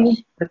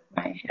family, with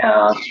my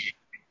health,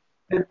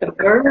 with the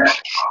work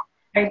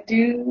I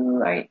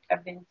do.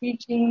 I've been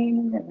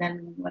teaching, and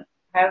then when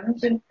I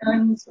haven't been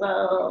feeling as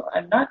well,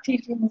 I'm not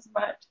teaching as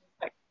much.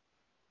 It's like,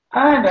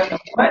 I don't know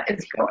what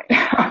is going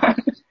on,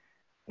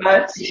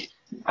 but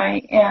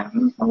I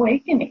am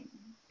awakening.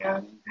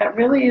 And that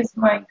really is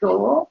my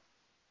goal.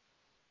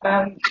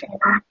 And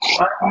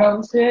God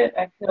knows it.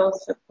 I feel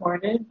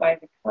supported by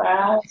the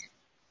class,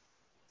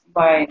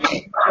 by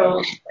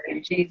angels, by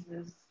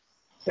Jesus,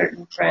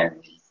 certain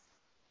friends,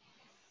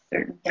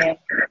 certain family.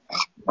 I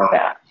feel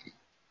that.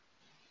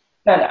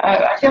 But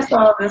I guess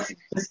all this is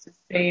just to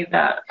say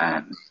that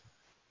I'm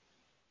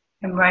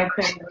right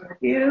there with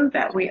you,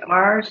 that we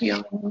are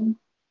healing.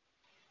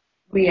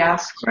 We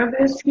ask for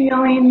this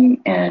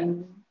healing,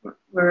 and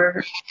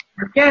we're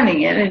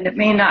getting it, and it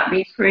may not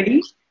be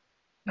pretty,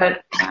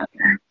 but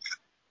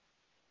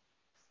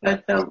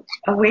the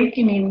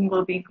awakening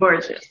will be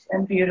gorgeous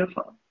and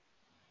beautiful.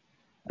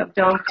 But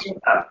don't give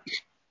up.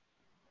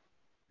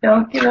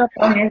 Don't give up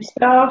on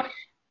yourself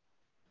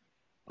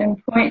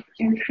and point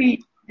your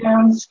feet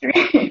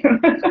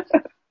downstream.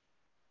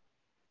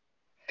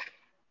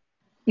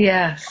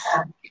 Yes.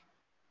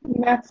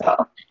 That's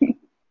all.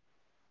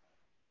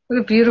 What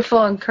a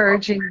beautiful,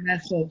 encouraging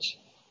message.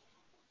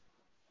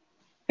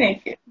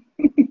 Thank you.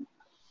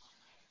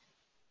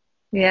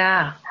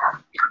 Yeah.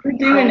 We're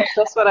doing it.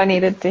 That's what I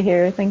needed to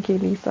hear. Thank you,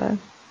 Lisa.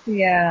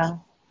 Yeah.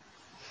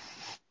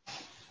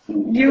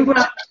 I'm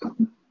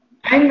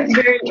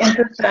very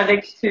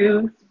empathetic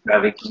too, you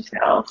probably can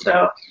tell.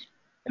 So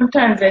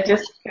sometimes I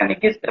just kind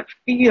of get the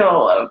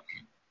feel of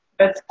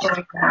what's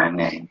going on,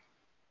 and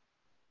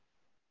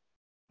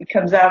it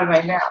comes out of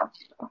my mouth.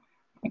 So.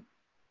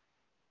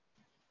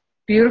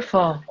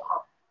 Beautiful.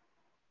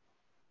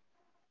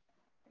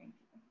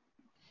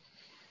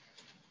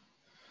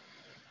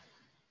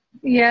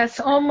 Yes,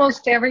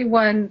 almost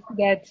everyone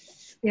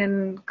that's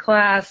in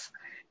class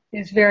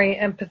is very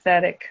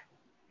empathetic.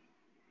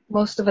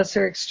 Most of us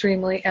are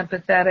extremely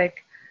empathetic.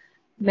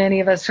 Many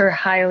of us are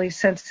highly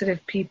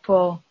sensitive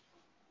people.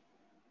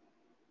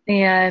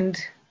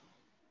 And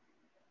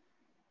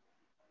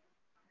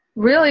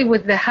really,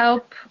 with the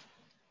help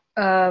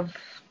of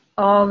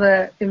all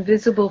the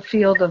invisible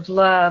field of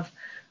love,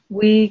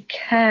 we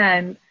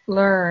can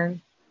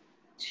learn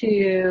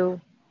to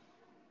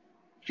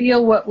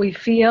feel what we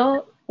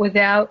feel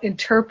without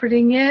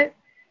interpreting it,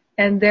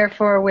 and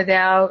therefore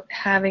without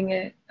having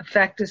it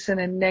affect us in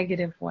a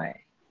negative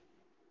way.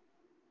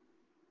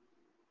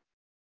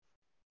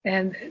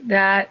 And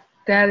that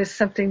is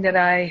something that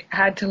I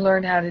had to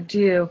learn how to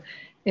do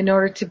in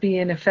order to be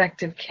an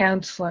effective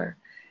counselor,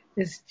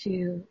 is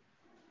to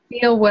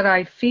feel what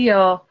I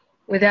feel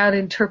without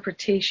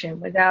interpretation,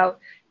 without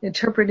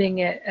interpreting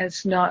it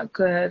as not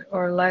good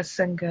or less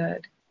than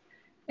good.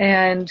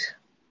 And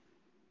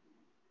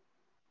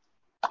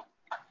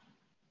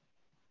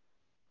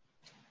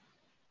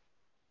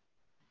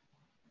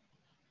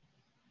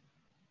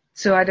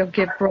so I don't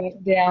get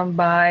brought down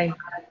by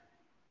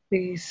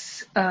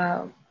these,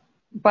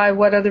 by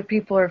what other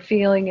people are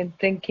feeling and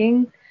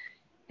thinking,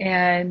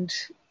 and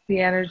the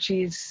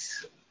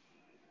energies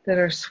that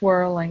are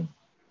swirling.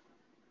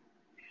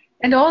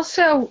 And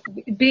also,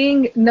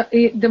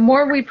 the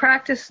more we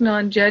practice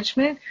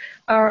non-judgment,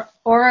 our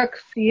auric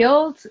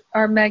field,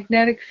 our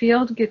magnetic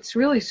field gets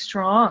really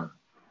strong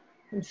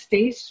and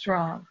stays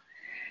strong.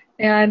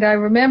 And I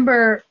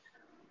remember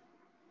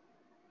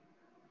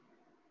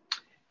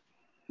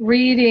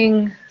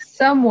reading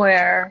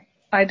somewhere,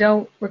 I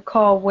don't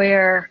recall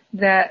where,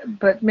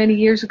 but many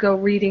years ago,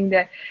 reading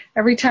that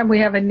every time we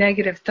have a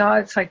negative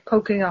thought, it's like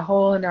poking a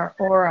hole in our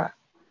aura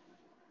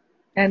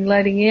and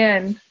letting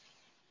in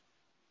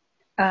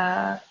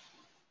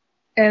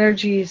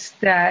energies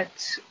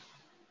that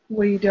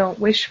we don't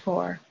wish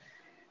for.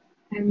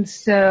 And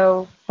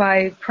so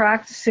by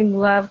practicing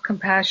love,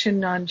 compassion,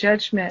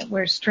 non-judgment,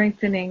 we're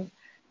strengthening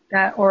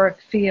that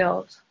auric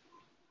field.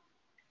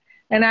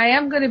 And I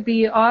am going to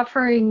be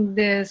offering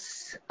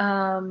this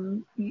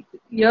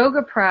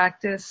yoga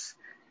practice,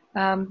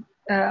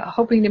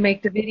 hoping to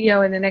make the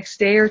video in the next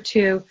day or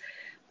two,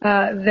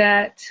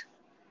 that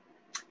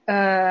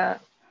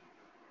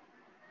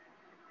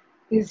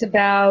is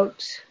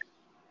about,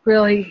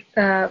 really,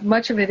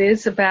 much of it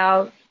is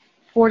about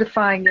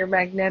fortifying your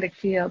magnetic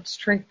field,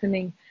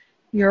 strengthening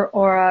your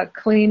aura,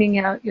 cleaning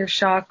out your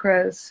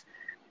chakras,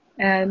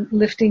 and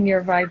lifting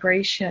your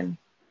vibration.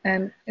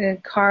 And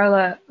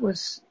Carla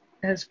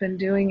has been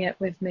doing it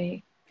with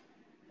me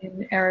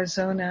in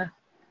Arizona.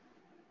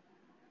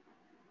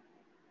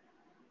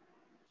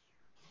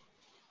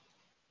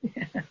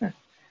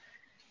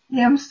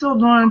 Yeah, I'm still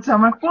doing it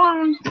on my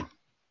phone.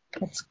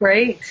 That's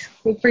great.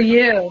 Good for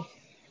you.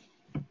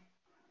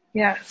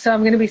 Yeah, so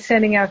I'm going to be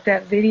sending out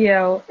that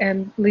video,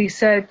 and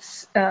Lisa,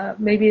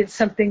 maybe it's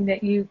something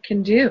that you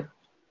can do.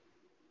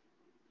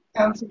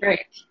 Sounds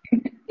great.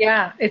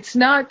 Yeah, it's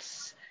not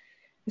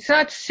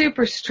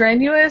super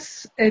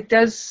strenuous. It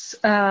does,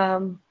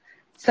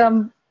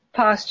 some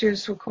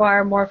postures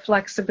require more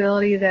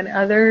flexibility than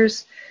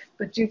others,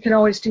 but you can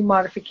always do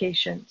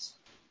modifications.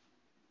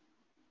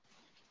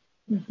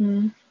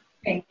 Mm-hmm.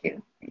 Thank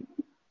you.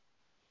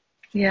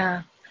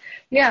 Yeah.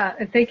 Yeah,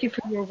 and thank you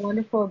for your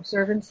wonderful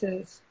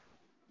observances.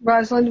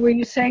 Rosalind, were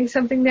you saying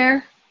something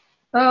there?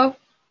 Oh,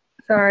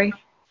 sorry.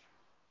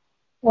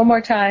 One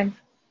more time.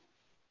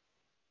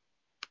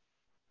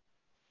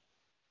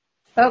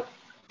 Oh,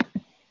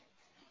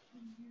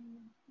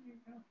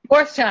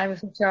 fourth time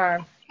is the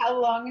charm. How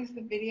long is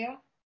the video?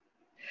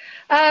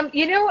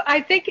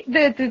 I think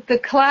the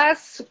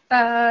class,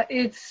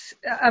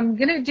 I'm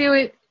going to do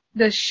it,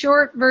 the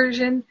short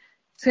version,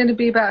 it's going to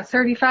be about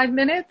 35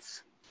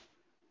 minutes.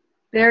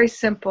 Very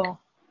simple.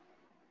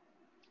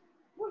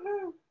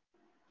 Woohoo!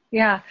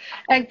 Yeah.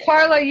 And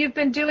Carla, you've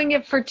been doing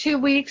it for 2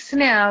 weeks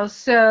now,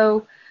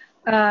 so,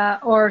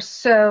 or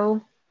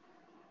so.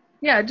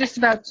 Yeah, just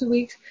about 2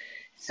 weeks.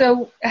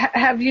 So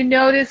have you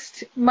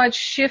noticed much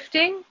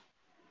shifting?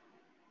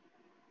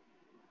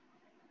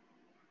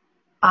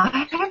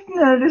 I have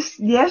noticed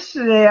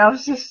yesterday I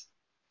was just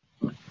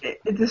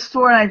at the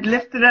store and I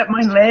lifted up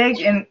my leg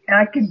and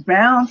I could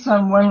balance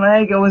on one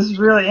leg. It was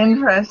really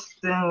interesting,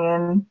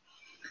 and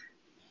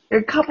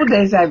a couple of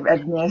days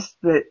I've missed,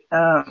 but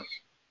I've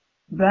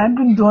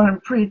been doing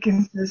it pretty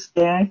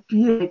consistently. I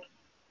feel like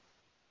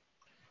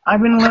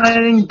I've been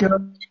letting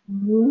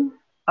go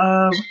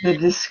of the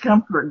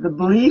discomfort, the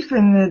belief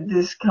in the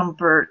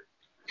discomfort,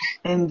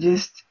 and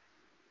just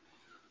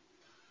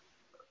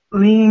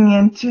leaning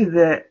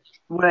into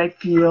what I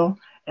feel.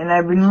 And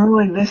I've been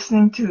really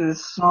listening to the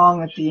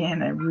song at the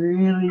end. I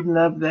really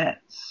love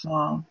that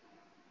song,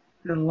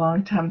 the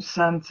Longtime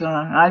Sun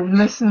song. I've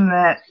listened to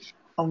that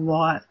a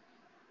lot.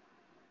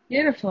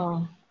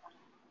 Beautiful.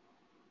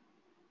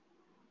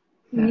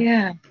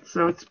 Yeah.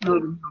 So it's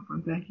really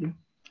helpful. Thank you.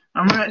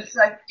 It's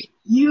like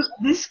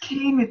this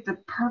came at the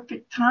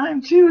perfect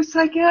time too. It's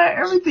like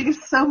everything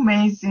is so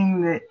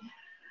amazing that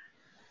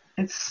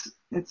it's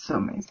so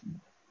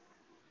amazing.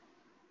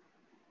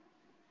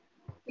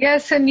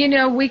 Yes, and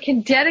we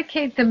can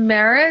dedicate the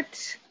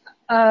merit.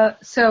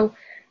 So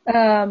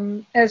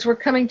as we're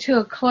coming to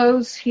a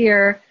close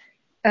here,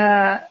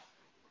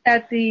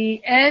 at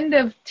the end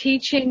of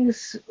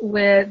teachings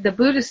with the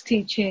Buddhist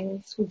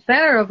teachings with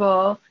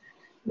Venerable,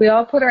 we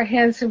all put our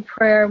hands in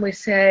prayer and we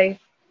say,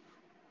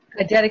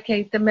 I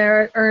dedicate the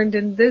merit earned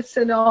in this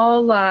and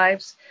all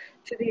lives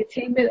to the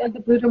attainment of the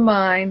Buddha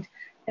mind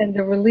and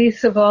the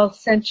release of all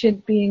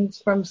sentient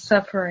beings from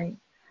suffering.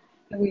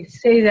 And we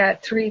say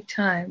that 3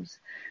 times.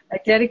 I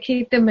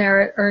dedicate the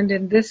merit earned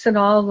in this and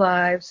all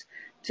lives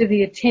to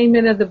the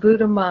attainment of the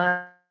Buddha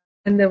mind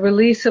and the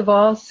release of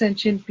all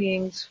sentient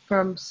beings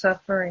from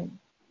suffering.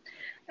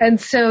 And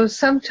so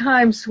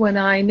sometimes when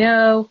I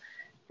know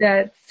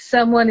that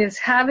someone is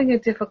having a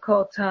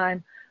difficult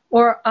time,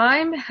 or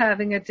I'm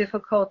having a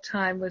difficult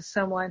time with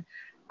someone,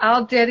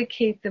 I'll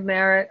dedicate the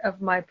merit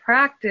of my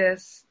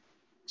practice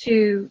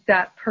to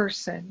that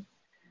person.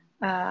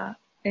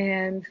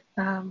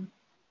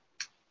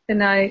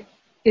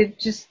 It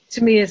just,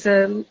 to me, is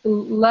a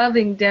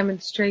loving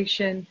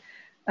demonstration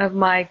of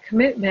my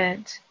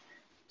commitment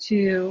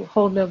to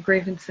hold no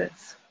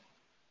grievances.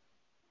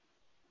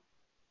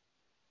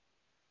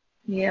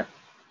 Yep.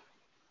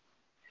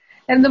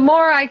 And the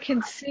more I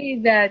can see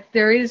that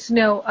there is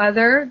no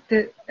other,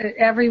 that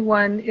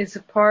everyone is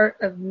a part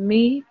of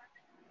me,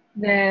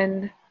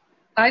 then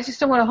I just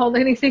don't want to hold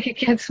anything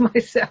against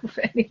myself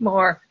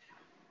anymore.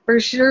 For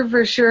sure,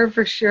 for sure,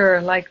 for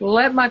sure. Like,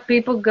 let my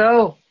people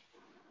go.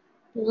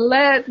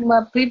 Let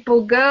my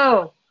people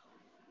go.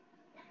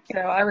 So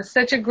I was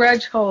such a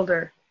grudge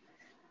holder,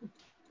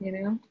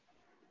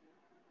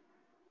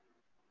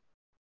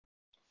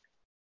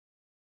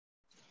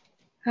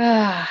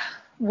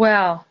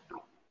 Well,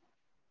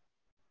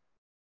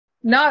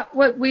 not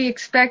what we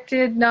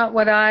expected, not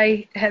what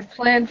I had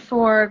planned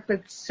for,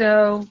 but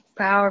so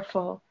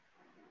powerful,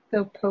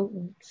 so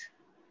potent.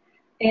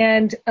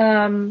 And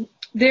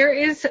there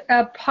is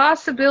a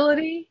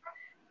possibility,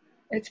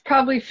 it's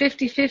probably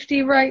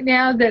 50-50 right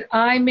now, that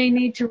I may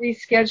need to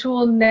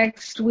reschedule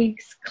next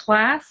week's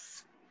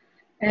class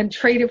and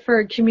trade it for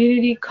a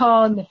community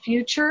call in the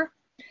future.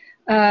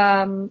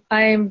 I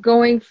am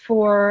going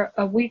for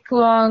a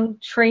week-long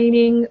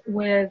training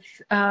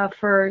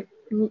for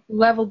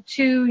level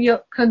 2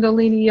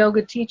 Kundalini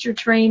Yoga teacher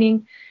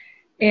training,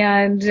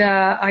 and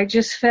I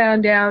just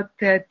found out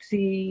that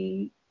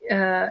the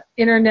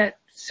internet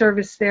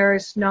service there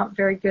is not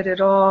very good at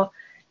all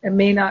and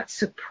may not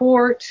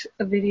support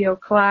a video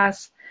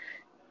class.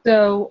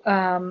 So,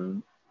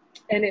 and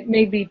it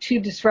may be too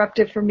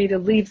disruptive for me to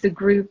leave the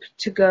group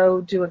to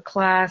go do a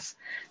class.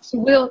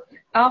 So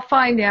I'll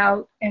find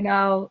out, and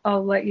I'll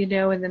let you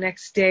know in the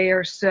next day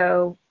or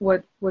so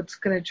what's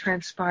going to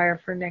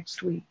transpire for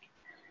next week.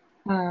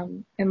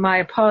 And my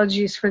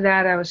apologies for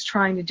that. I was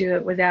trying to do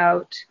it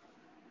without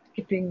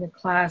skipping the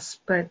class,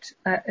 but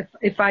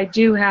if I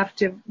do have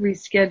to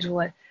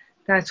reschedule it,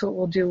 that's what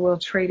we'll do. We'll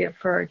trade it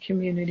for a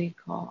community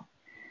call.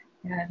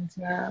 And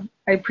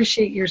I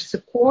appreciate your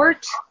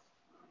support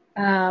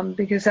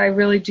because I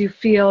really do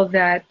feel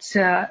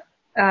that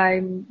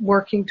I'm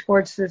working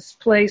towards this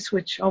place,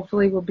 which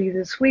hopefully will be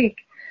this week,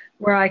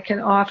 where I can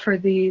offer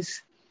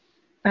these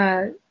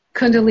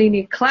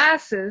Kundalini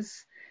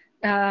classes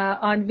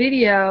on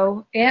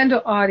video and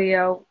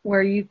audio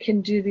where you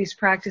can do these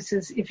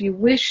practices if you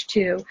wish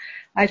to.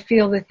 I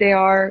feel that they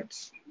are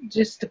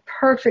just a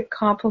perfect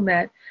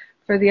complement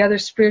for the other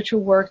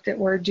spiritual work that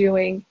we're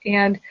doing.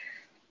 And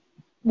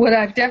what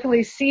I've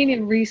definitely seen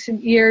in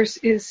recent years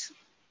is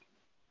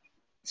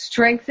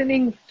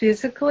strengthening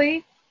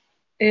physically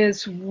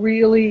is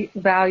really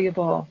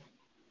valuable.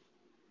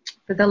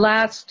 For the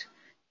last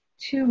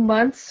 2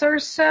 months or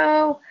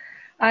so,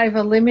 I've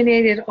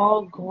eliminated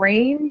all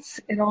grains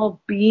and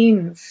all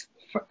beans,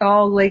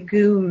 all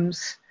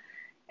legumes,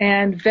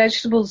 and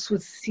vegetables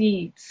with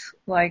seeds,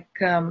 like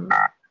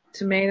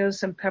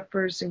tomatoes and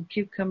peppers and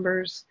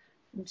cucumbers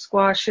and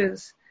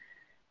squashes.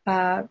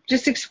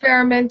 Just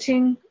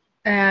experimenting,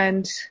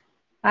 and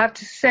I have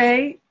to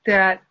say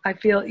that I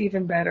feel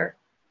even better.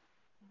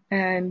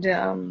 And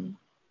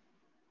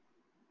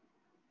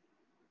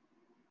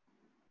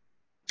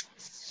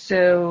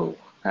so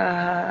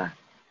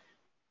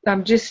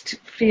I'm just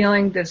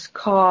feeling this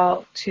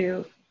call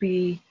to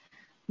be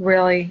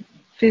really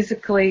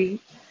physically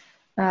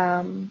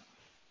clean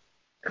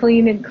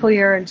and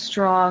clear and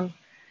strong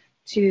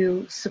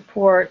to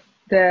support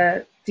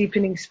the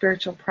deepening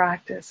spiritual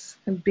practice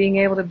and being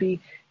able to be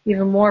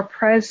even more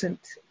present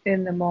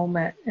in the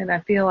moment. And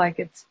I feel like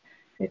it's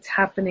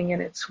happening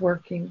and it's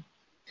working.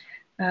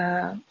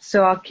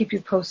 So I'll keep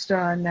you posted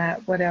on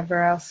that,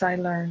 whatever else I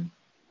learn.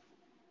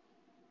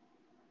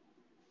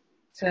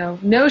 So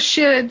no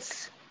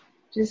shoulds,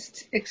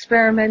 just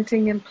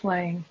experimenting and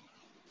playing.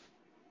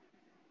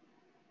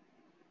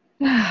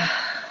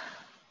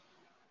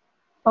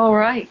 All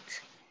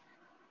right.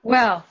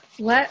 Well,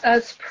 let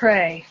us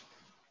pray.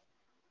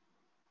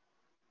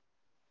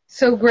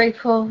 So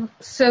grateful,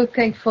 so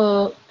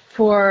thankful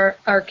for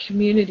our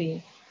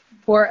community,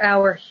 for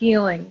our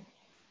healing.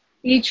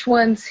 Each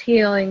one's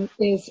healing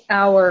is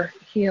our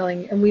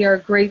healing, and we are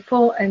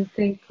grateful and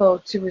thankful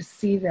to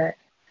receive it.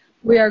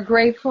 We are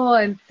grateful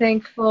and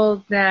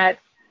thankful that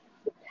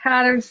the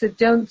patterns that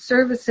don't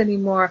serve us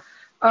anymore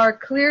are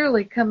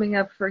clearly coming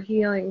up for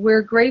healing.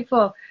 We're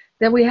grateful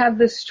that we have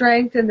the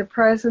strength and the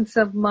presence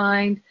of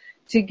mind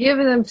to give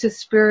them to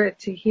spirit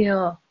to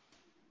heal.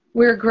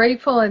 We're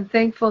grateful and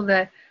thankful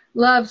that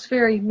love's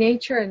very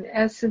nature and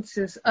essence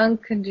is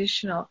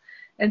unconditional.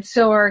 And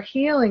so our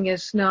healing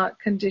is not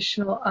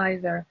conditional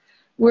either.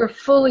 We're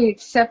fully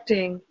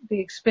accepting the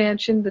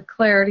expansion, the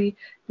clarity,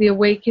 the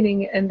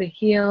awakening, and the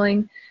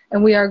healing,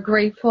 and we are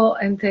grateful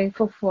and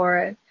thankful for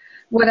it.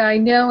 What I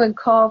know and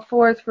call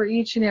forth for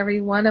each and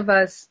every one of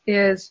us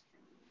is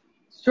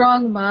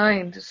strong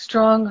mind,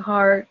 strong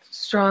heart,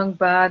 strong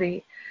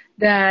body,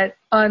 that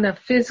on a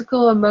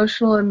physical,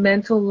 emotional, and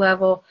mental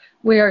level,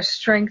 we are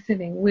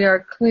strengthening, we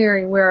are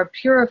clearing, we are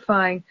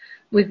purifying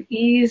with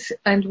ease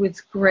and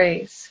with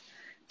grace.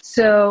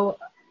 So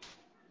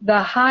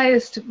the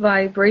highest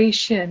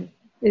vibration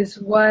is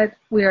what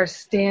we are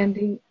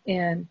standing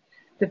in,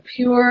 the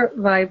pure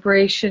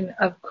vibration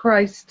of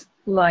Christ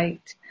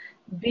light,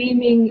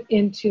 beaming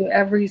into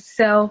every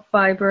cell,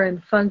 fiber,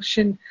 and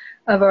function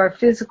of our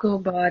physical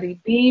body,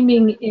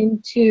 beaming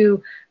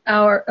into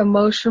our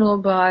emotional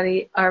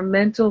body, our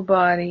mental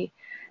body.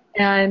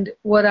 And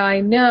what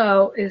I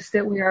know is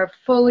that we are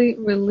fully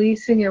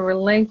releasing and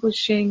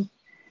relinquishing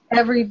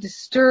every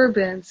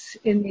disturbance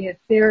in the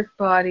etheric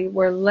body.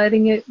 We're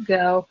letting it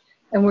go,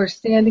 and we're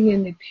standing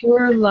in the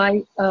pure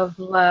light of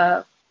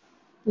love.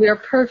 We are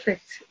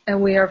perfect,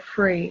 and we are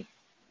free.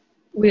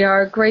 We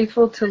are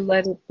grateful to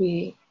let it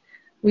be.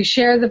 We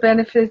share the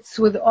benefits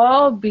with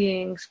all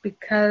beings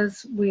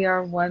because we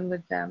are one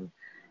with them.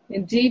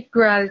 In deep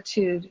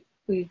gratitude,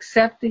 we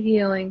accept the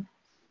healing.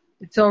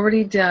 It's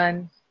already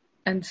done,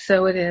 and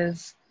so it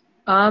is.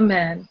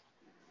 Amen.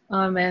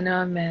 Amen.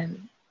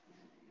 Amen.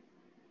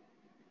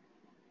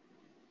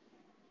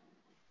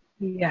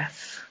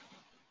 Yes.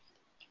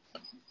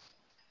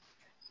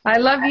 I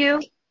love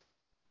you.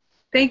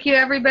 Thank you,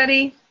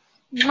 everybody.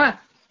 Mwah.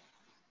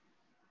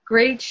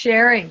 Great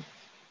sharing.